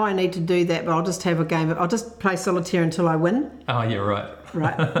 I know I need to do that, but I'll just have a game. I'll just play solitaire until I win. Oh, yeah, right.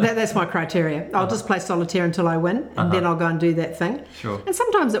 Right. That's my criteria. I'll just play solitaire until I win, and then I'll go and do that thing. Sure. And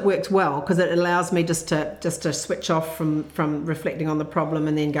sometimes it works well because it allows me just to switch off from reflecting on the problem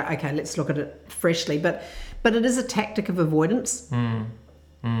and then go, okay, let's look at it freshly. But it is a tactic of avoidance.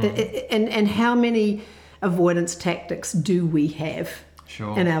 And how many avoidance tactics do we have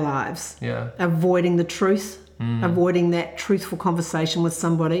in our lives? Yeah. Avoiding the truth, avoiding that truthful conversation with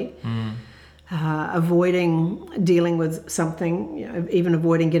somebody, avoiding dealing with something, even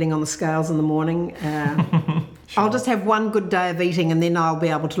avoiding getting on the scales in the morning. Sure. I'll just have one good day of eating and then I'll be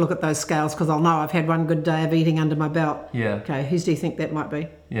able to look at those scales because I'll know I've had one good day of eating under my belt. Yeah. Okay, whose do you think that might be?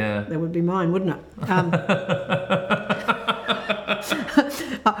 Yeah. That would be mine, wouldn't it?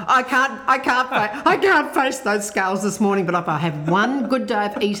 I can't face those scales this morning, but if I have one good day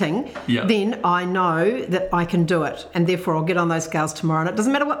of eating, then I know that I can do it, and therefore I'll get on those scales tomorrow. And it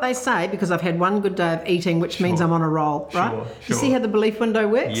doesn't matter what they say because I've had one good day of eating, which means I'm on a roll, right? Sure. You see how the belief window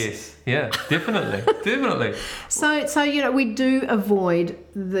works? Yes. Yeah. Definitely. Definitely. So we do avoid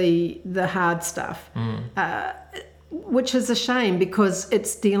the hard stuff. Which is a shame because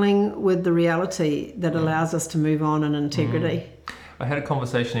it's dealing with the reality that allows us to move on in integrity. I had a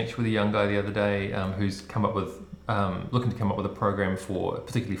conversation actually with a young guy the other day who's come up with, looking to come up with a program for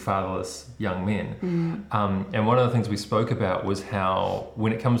particularly fatherless young men. And one of the things we spoke about was how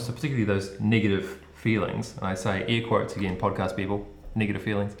when it comes to particularly those negative feelings, and I say air quotes again, podcast people, negative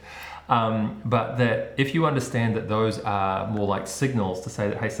feelings, but that if you understand that those are more like signals to say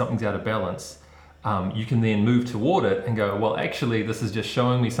that, hey, something's out of balance, you can then move toward it and go, well, actually, this is just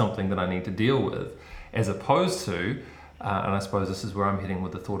showing me something that I need to deal with, as opposed to, and I suppose this is where I'm heading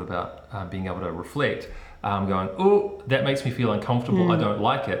with the thought about being able to reflect, going, oh, that makes me feel uncomfortable, I don't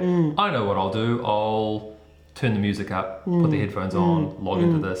like it. I know what I'll do, I'll turn the music up, put the headphones on, log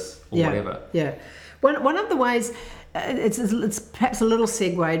into this, or whatever. Yeah. One of the ways, it's perhaps a little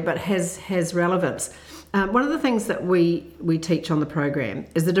segued, but has relevance. One of the things that we teach on the program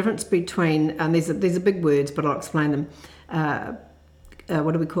is the difference between, and these are big words, but I'll explain them.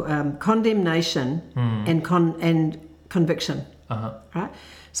 What do we call condemnation and conviction? Right.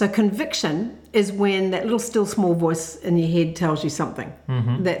 So conviction is when that little still small voice in your head tells you something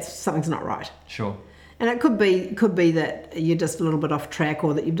that something's not right. Sure. And it could be that you're just a little bit off track,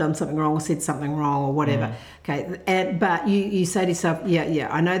 or that you've done something wrong or said something wrong or whatever. Okay, but you say to yourself, yeah,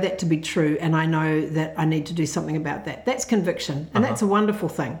 I know that to be true, and I know that I need to do something about that. That's conviction, and that's a wonderful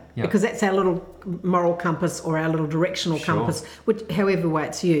thing because that's our little moral compass or our little directional compass, which however way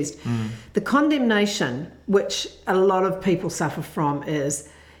it's used. The condemnation, which a lot of people suffer from, is,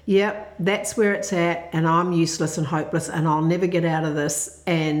 yep, that's where it's at, and I'm useless and hopeless, and I'll never get out of this,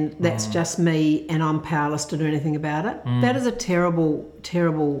 and that's just me, and I'm powerless to do anything about it. That is a terrible,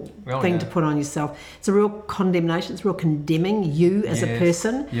 terrible thing to put on yourself. It's a real condemnation. It's real condemning you as a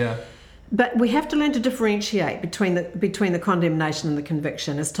person. Yeah. But we have to learn to differentiate between the condemnation and the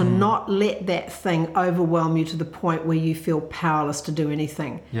conviction, is to not let that thing overwhelm you to the point where you feel powerless to do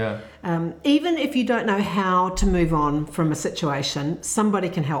anything. Yeah. Even if you don't know how to move on from a situation, somebody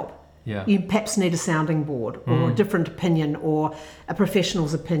can help. Yeah. You perhaps need a sounding board, or a different opinion, or a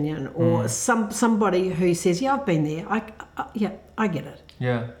professional's opinion, or somebody who says, yeah, I've been there. I get it.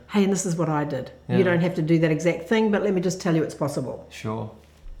 Yeah. Hey, and this is what I did. Yeah. You don't have to do that exact thing, but let me just tell you it's possible. Sure.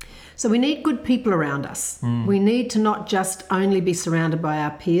 So we need good people around us. We need to not just only be surrounded by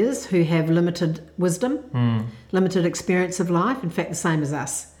our peers who have limited wisdom, limited experience of life, in fact, the same as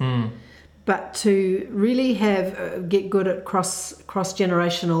us. But to really get good at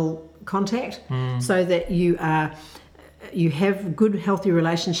cross-generational contact, so that you have good, healthy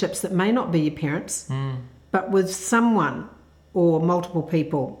relationships that may not be your parents, but with someone or multiple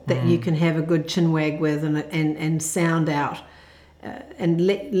people that you can have a good chinwag with and sound out. And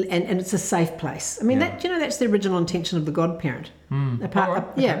it's a safe place. I mean, that's the original intention of the godparent.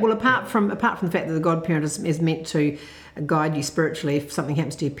 Apart from the fact that the godparent is meant to guide you spiritually if something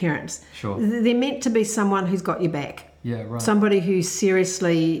happens to your parents. Sure. They're meant to be someone who's got your back. Yeah, right. Somebody who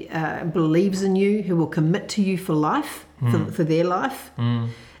seriously believes in you, who will commit to you for life, for their life,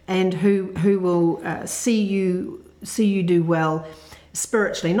 and who will see you do well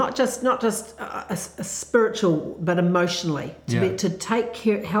spiritually, not just a spiritual, but emotionally, to take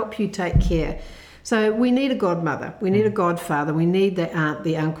care, help you take care. So we need a godmother, we need a godfather, we need the aunt,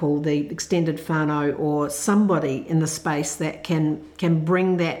 the uncle, the extended whānau, or somebody in the space that can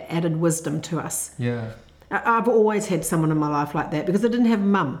bring that added wisdom to us. Yeah. I've always had someone in my life like that because I didn't have a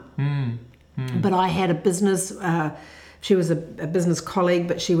mum. But I had a business, she was a business colleague,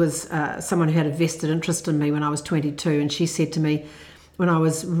 but she was someone who had a vested interest in me when I was 22, and she said to me, when I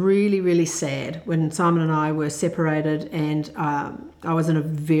was really, really sad, when Simon and I were separated and I was in a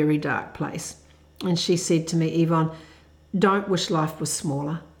very dark place, and she said to me, Yvonne, don't wish life was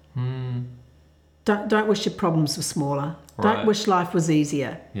smaller. Don't wish your problems were smaller. Right. Don't wish life was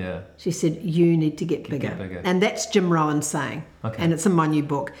easier. Yeah. She said, you need to get bigger. And that's Jim Rohn saying. Okay. And it's in my new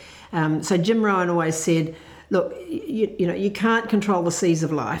book. So Jim Rohn always said, look, you know, you can't control the seas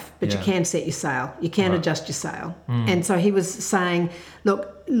of life, but you can set your sail. You can adjust your sail. And so he was saying,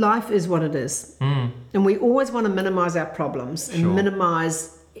 look, life is what it is. And we always want to minimize our problems and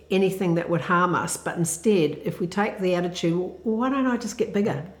minimize anything that would harm us. But instead, if we take the attitude, well, why don't I just get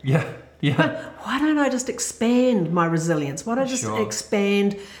bigger? Yeah. Yeah. Why don't I just expand my resilience? Why don't I just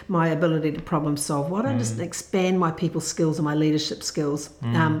expand my ability to problem solve? Why don't I just expand my people skills and my leadership skills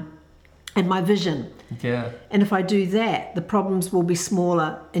and my vision? Yeah. And if I do that, the problems will be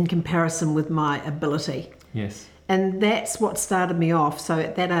smaller in comparison with my ability. Yes. And that's what started me off. So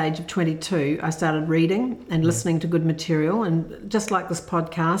at that age of 22, I started reading and listening to good material. And just like this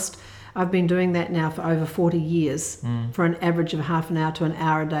podcast, I've been doing that now for over 40 years for an average of half an hour to an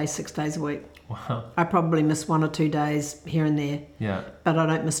hour a day, 6 days a week. Wow. I probably miss 1 or 2 days here and there. Yeah. But I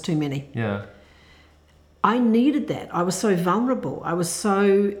don't miss too many. Yeah. I needed that. I was so vulnerable. I was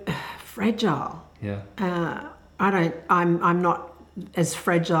so fragile. Yeah. I'm not as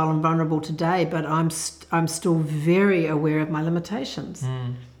fragile and vulnerable today, but I'm still very aware of my limitations.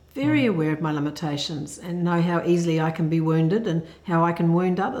 Very aware of my limitations and know how easily I can be wounded and how I can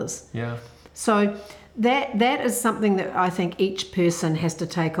wound others. Yeah. So that is something that I think each person has to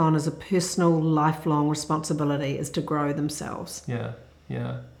take on as a personal, lifelong responsibility, is to grow themselves. Yeah.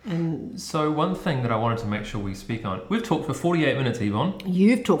 Yeah. And so one thing that I wanted to make sure we speak on, we've talked for 48 minutes, Yvonne.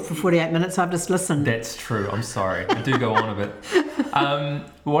 You've talked for 48 minutes, I've just listened. That's true, I'm sorry. I do go on a bit.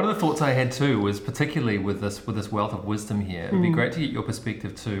 One of the thoughts I had too was, particularly with this wealth of wisdom here, it'd be great to get your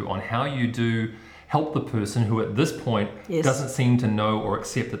perspective too on how you do help the person who at this point doesn't seem to know or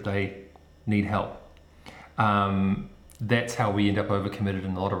accept that they need help. That's how we end up overcommitted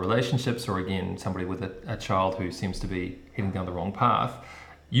in a lot of relationships, or again, somebody with a child who seems to be heading down the wrong path.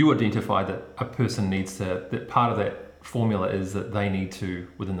 You identify that a person needs to, that part of that formula is that they need to,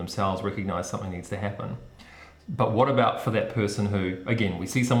 within themselves, recognize something needs to happen. But what about for that person who, again, we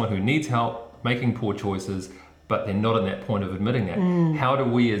see someone who needs help, making poor choices, but they're not in that point of admitting that. How do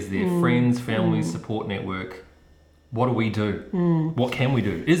we, as their friends, family, support network, what do we do? What can we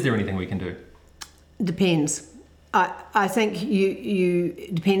do? Is there anything we can do? Depends. I think you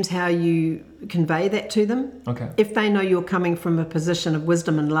depends how you convey that to them. Okay. If they know you're coming from a position of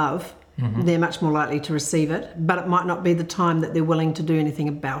wisdom and love, they're much more likely to receive it, but it might not be the time that they're willing to do anything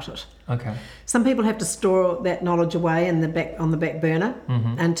about it. Okay. Some people have to store that knowledge away on the back burner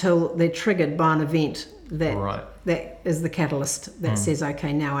until they're triggered by an event that is the catalyst that says,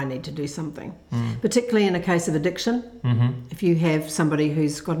 okay, now I need to do something. Particularly in a case of addiction, if you have somebody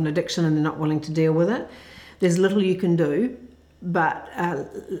who's got an addiction and they're not willing to deal with it, there's little you can do, but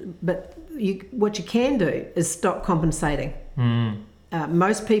what you can do is stop compensating.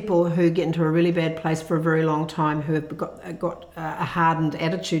 Most people who get into a really bad place for a very long time, who have got a hardened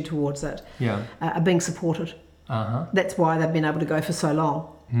attitude towards it, are being supported. That's why they've been able to go for so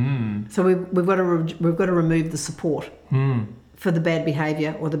long. So we've got to remove the support for the bad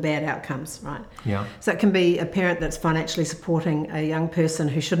behaviour or the bad outcomes, right? Yeah. So it can be a parent that's financially supporting a young person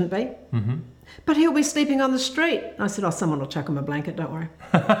who shouldn't be. But he'll be sleeping on the street. I said, someone will chuck him a blanket, don't worry.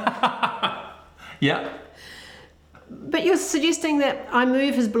 Yeah. But you're suggesting that I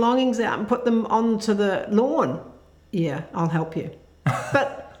move his belongings out and put them onto the lawn. Yeah, I'll help you.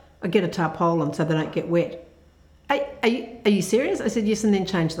 But I get a tarpaulin so they don't get wet. Are you serious? I said, yes, and then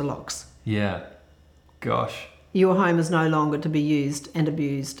change the locks. Yeah. Gosh. Your home is no longer to be used and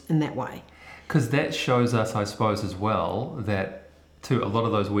abused in that way. Because that shows us, I suppose, as well, that to a lot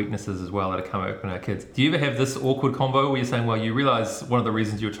of those weaknesses as well that are coming up in our kids. Do you ever have this awkward convo where you're saying, well, you realize one of the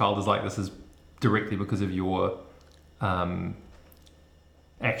reasons your child is like this is directly because of your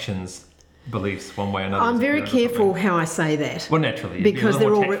actions beliefs one way or another. I'm very careful how I say that. Well, naturally, because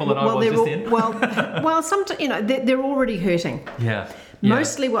they're all they're already hurting. Yeah.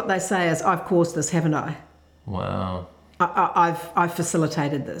 Mostly what they say is, "I've caused this, haven't I?" Wow. I've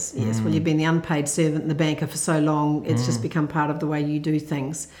facilitated this. Yes. Well, you've been the unpaid servant and the banker for so long. It's just become part of the way you do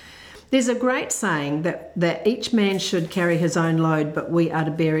things. There's a great saying that each man should carry his own load, but we are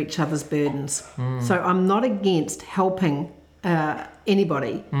to bear each other's burdens. So I'm not against helping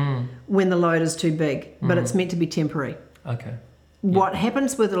anybody when the load is too big, but it's meant to be temporary. Okay. What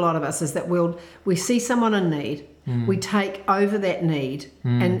happens with a lot of us is that we see someone in need, we take over that need,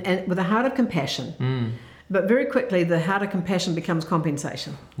 and with a heart of compassion. But very quickly, the heart of compassion becomes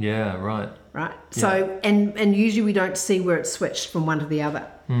compensation. Yeah, right. Right. So, and usually we don't see where it's switched from one to the other.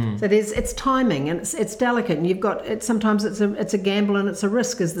 So it's timing, and it's delicate, and you've got sometimes it's a gamble and it's a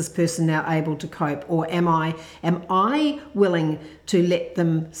risk. Is this person now able to cope, or am I willing to let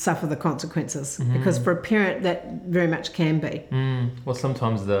them suffer the consequences? Because for a parent, that very much can be. Well,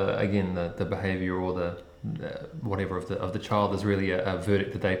 sometimes the behaviour or the whatever of the child is really a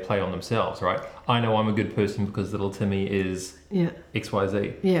verdict that they play on themselves, right? I know I'm a good person because little Timmy is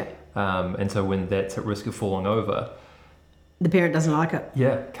XYZ. Yeah. And so when that's at risk of falling over, the parent doesn't like it.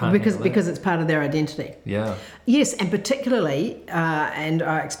 Yeah, can't because it's part of their identity. Yeah. Yes, and particularly, and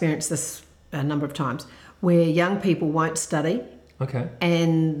I experienced this a number of times, where young people won't study. Okay.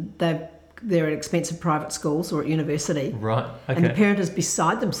 And they're at expensive private schools or at university. Right. Okay. And the parent is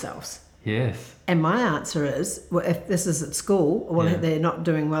beside themselves. Yes. And my answer is, well, if this is at school, they're not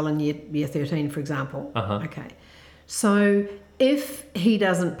doing well in year 13, for example. Okay. So if he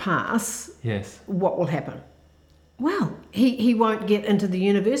doesn't pass, what will happen? Well, he won't get into the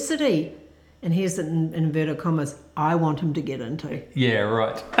university. And here's the inverted commas, I want him to get into. Yeah,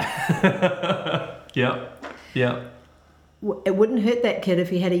 right. Yeah. It wouldn't hurt that kid if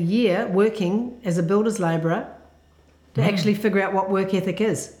he had a year working as a builder's labourer to actually figure out what work ethic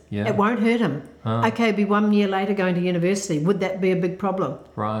is. Yeah. It won't hurt him. Okay, it'd be 1 year later going to university. Would that be a big problem?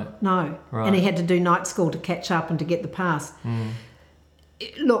 Right. No. Right. And he had to do night school to catch up and to get the pass.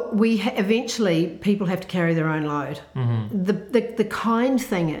 Look, eventually people have to carry their own load. The kind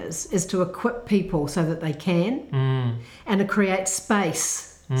thing is to equip people so that they can, and to create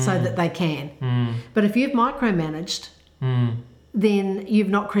space so that they can. But if you've micromanaged, then you've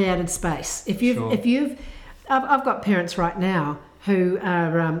not created space. If you've I've got parents right now who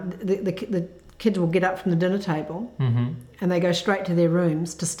are the kids will get up from the dinner table and they go straight to their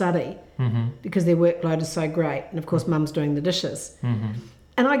rooms to study because their workload is so great, and of course mum's doing the dishes.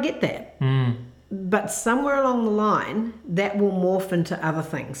 And I get that. But somewhere along the line that will morph into other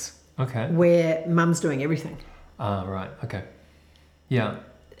things. Okay. Where mum's doing everything. Right. Okay. Yeah.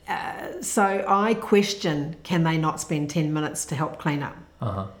 So I question, can they not spend 10 minutes to help clean up?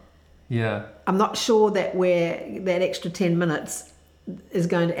 Yeah. I'm not sure that that extra 10 minutes is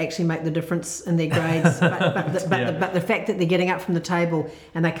going to actually make the difference in their grades, but the fact that they're getting up from the table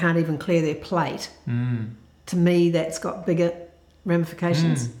and they can't even clear their plate, to me that's got bigger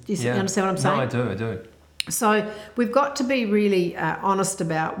ramifications. Do you understand what I'm saying? No, I do. So we've got to be really honest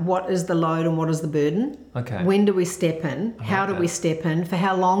about what is the load and what is the burden. Okay. When do we step in? How do we step in? For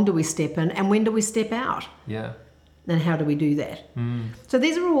how long do we step in? And when do we step out? Yeah. And how do we do that? So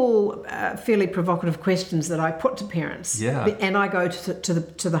these are all fairly provocative questions that I put to parents. Yeah. And I go to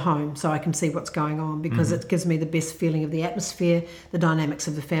the home so I can see what's going on, because it gives me the best feeling of the atmosphere, the dynamics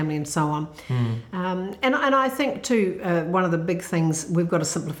of the family, and so on. And I think too, one of the big things, we've got to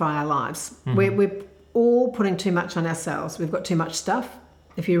simplify our lives. We're all putting too much on ourselves. We've got too much stuff.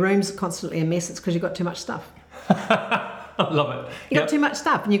 If your room's constantly a mess, it's because you've got too much stuff. I love it. You've got too much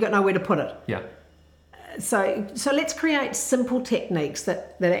stuff and you've got nowhere to put it. Yeah. So let's create simple techniques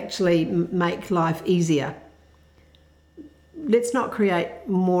that actually make life easier. Let's not create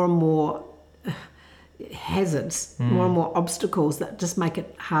more and more hazards, more and more obstacles that just make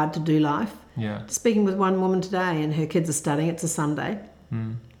it hard to do life. Yeah. Speaking with one woman today, and her kids are studying, it's a Sunday,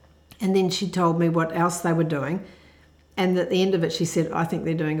 and then she told me what else they were doing, and at the end of it she said, I think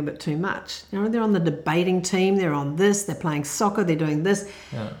they're doing a bit too much. You know, they're on the debating team, they're on this, they're playing soccer, they're doing this.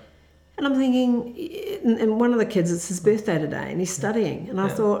 Yeah. And I'm thinking, and one of the kids, it's his birthday today, and he's studying. And I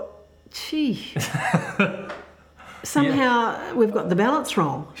thought, gee, somehow we've got the balance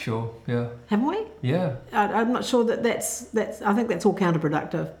wrong. Sure, yeah. Haven't we? Yeah. I'm not sure that's I think that's all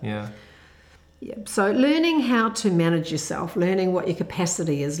counterproductive. Yeah. Yeah. So learning how to manage yourself, learning what your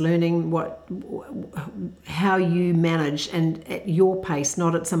capacity is, learning how you manage and at your pace,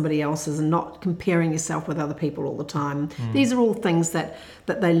 not at somebody else's, and not comparing yourself with other people all the time. These are all things that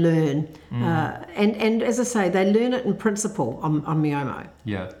they learn. And as I say, they learn it in principle on Myomo.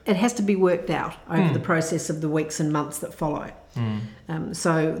 Yeah. It has to be worked out over the process of the weeks and months that follow.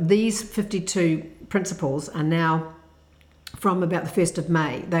 So these 52 principles are now, from about the 1st of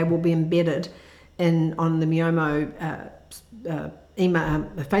May, they will be embedded on the Myomo email,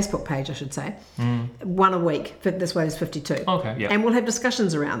 Facebook page, I should say, one a week. This way is 52. Okay, yeah. And we'll have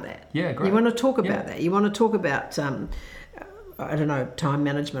discussions around that. Yeah, great. You want to talk about that. You want to talk about, I don't know, time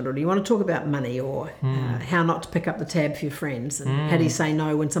management, or do you want to talk about money, or how not to pick up the tab for your friends, and how do you say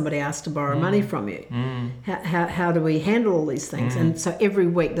no when somebody asks to borrow money from you? How do we handle all these things? And so every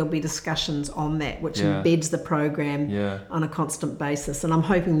week there'll be discussions on that, which embeds the program on a constant basis. And I'm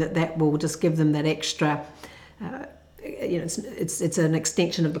hoping that will just give them that extra. It's an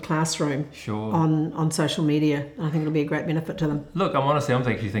extension of the classroom on social media. I think it'll be a great benefit to them. Look, I'm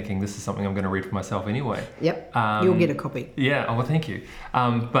actually thinking this is something I'm going to read for myself anyway. Yep, you'll get a copy. Yeah, well, thank you.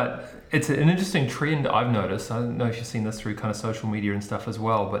 But it's an interesting trend I've noticed. I don't know if you've seen this through kind of social media and stuff as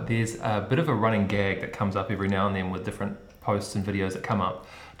well, but there's a bit of a running gag that comes up every now and then with different posts and videos that come up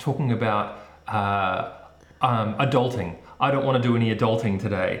talking about adulting. I don't want to do any adulting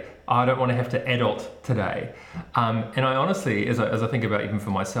today. I don't want to have to adult today. And I honestly, as I think about even for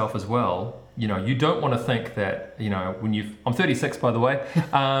myself as well, you don't want to think that, I'm 36, by the way.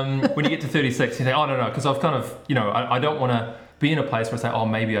 When you get to 36, you think, oh, no, because I've kind of, I don't want to be in a place where I say, oh,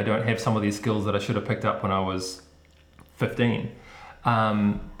 maybe I don't have some of these skills that I should have picked up when I was 15. But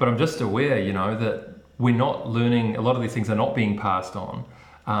I'm just aware, that we're not learning, a lot of these things are not being passed on.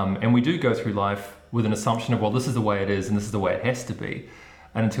 And we do go through life with an assumption of, well, this is the way it is and this is the way it has to be.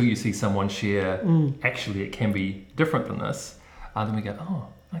 And until you see someone share, actually it can be different than this, then we go, oh,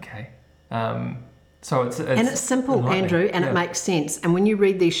 okay. So it's and it's simple, Andrew, and it makes sense. And when you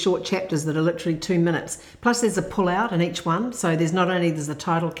read these short chapters that are literally 2 minutes, plus there's a pull out in each one. So there's not only there's the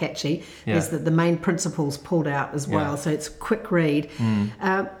title catchy, there's the main principles pulled out as well. So it's a quick read.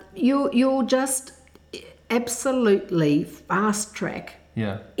 You'll just absolutely fast track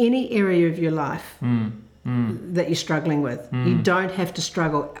any area of your life. That you're struggling with. You don't have to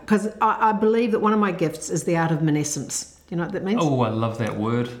struggle, because I believe that one of my gifts is the art of minescence. Do you know what that means? Oh, I love that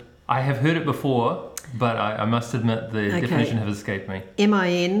word. I have heard it before, but I must admit the definition has escaped me.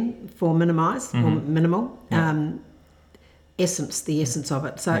 MIN for minimize or minimal. Essence, the essence of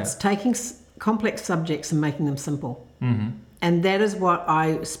it. So it's taking complex subjects and making them simple. And that is what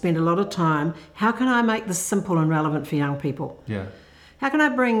I spend a lot of time. How can I make this simple and relevant for young people? How can I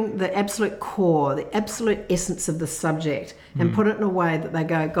bring the absolute core, the absolute essence of the subject and put it in a way that they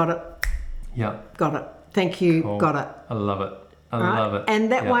go, got it, got it, thank you, got it. I love it. I love it.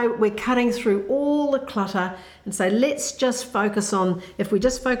 And that way we're cutting through all the clutter and say, let's just focus on, if we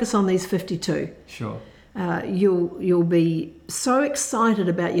just focus on these 52, you'll be so excited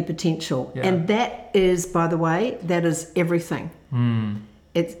about your potential. And that is, by the way, that is everything.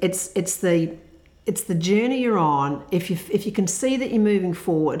 It's the journey you're on. If you can see that you're moving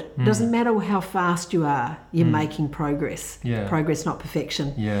forward, it doesn't matter how fast you are, you're making progress. Progress, not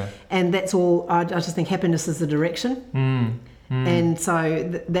perfection. And that's all. I just think happiness is the direction. And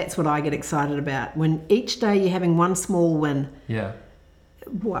so that's what I get excited about. When each day you're having one small win.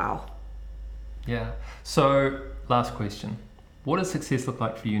 Wow. So last question. What does success look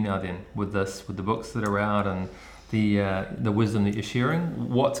like for you now then, with the books that are out and the wisdom that you're sharing?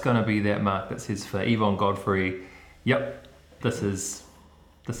 What's going to be that mark that says for Yvonne Godfrey, yep, this is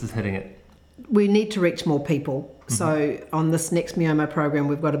hitting it? We need to reach more people. So on this next Myomo program,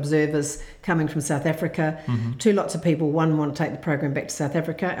 we've got observers coming from South Africa, 2 lots of people. One want to take the program back to South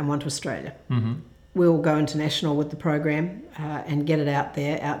Africa and one to Australia. We'll go international with the program and get it out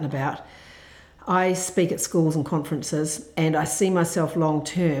there, out and about. I speak at schools and conferences, and I see myself long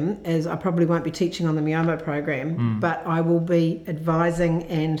term as I probably won't be teaching on the Myomo program, but I will be advising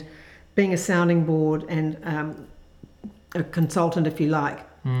and being a sounding board and a consultant, if you like,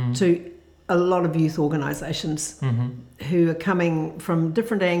 to a lot of youth organisations who are coming from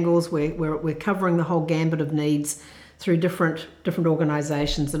different angles. We're covering the whole gambit of needs through different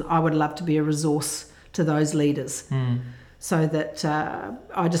organisations, and I would love to be a resource to those leaders. So that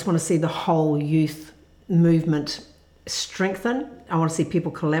I just want to see the whole youth movement strengthen. I want to see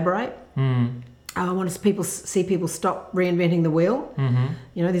people collaborate. I want to see people stop reinventing the wheel.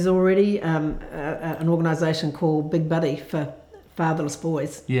 There's already an organisation called Big Buddy for fatherless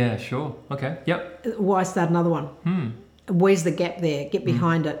boys. Yeah, sure. Okay. Yep. Why start another one? where's the gap there? Get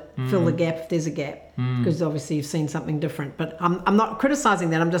behind it, fill the gap if there's a gap, because obviously you've seen something different. But I'm not criticising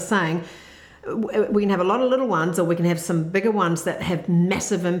that. I'm just saying we can have a lot of little ones, or we can have some bigger ones that have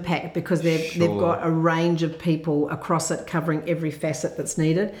massive impact because they've got a range of people across it covering every facet that's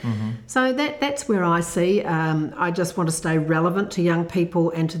needed. So that's where I see. I just want to stay relevant to young people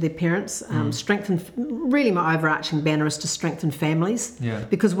and to their parents. Really my overarching banner is to strengthen families. Yeah.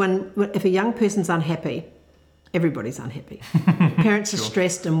 Because if a young person's unhappy, everybody's unhappy. Parents are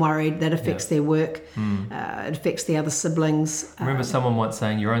stressed and worried. That affects their work. It affects the other siblings. I remember someone once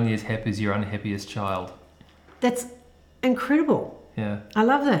saying, you're only as happy as your unhappiest child. That's incredible. Yeah. I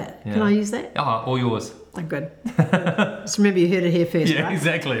love that. Yeah. Can I use that? All yours. Oh, good. Just remember you heard it here first, Yeah, right?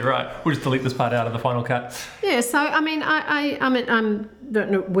 exactly, right. We'll just delete this part out of the final cut. Yeah, so I mean, I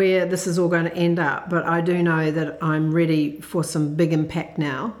don't know where this is all going to end up, but I do know that I'm ready for some big impact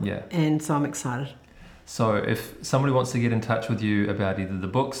now. Yeah. And so I'm excited. So if somebody wants to get in touch with you about either the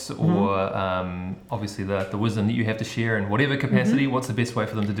books or obviously the wisdom that you have to share in whatever capacity, what's the best way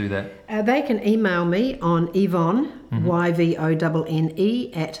for them to do that? They can email me on Yvonne,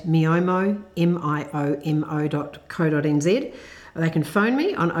 YVONNE, at miomo, miomo.co.nz. They can phone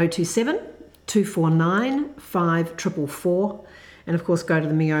me on 027 249 5444, and of course go to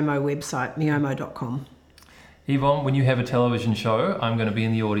the Miomo website, miomo.com. Yvonne, when you have a television show, I'm going to be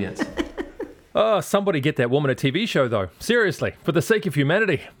in the audience. Oh, somebody get that woman a TV show, though. Seriously, for the sake of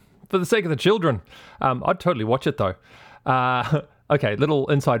humanity, for the sake of the children. I'd totally watch it, though. Okay, little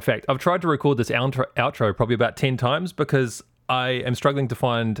inside fact. I've tried to record this outro probably about 10 times because I am struggling to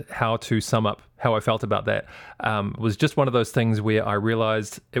find how to sum up how I felt about that. It was just one of those things where I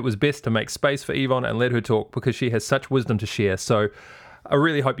realized it was best to make space for Yvonne and let her talk because she has such wisdom to share. So I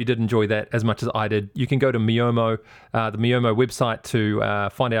really hope you did enjoy that as much as I did. You can go to Miomo, the Miomo website, to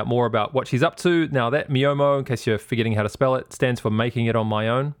find out more about what she's up to. Now that Miomo, in case you're forgetting how to spell it, stands for Making It On My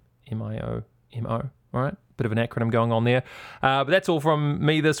Own. M-I-O-M-O. All right, bit of an acronym going on there. But that's all from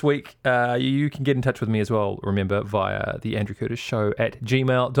me this week. You can get in touch with me as well, remember, via the Andrew Curtis Show at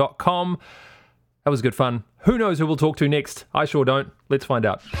gmail.com. That was good fun. Who knows who we'll talk to next? I sure don't. Let's find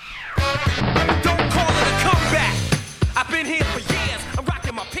out.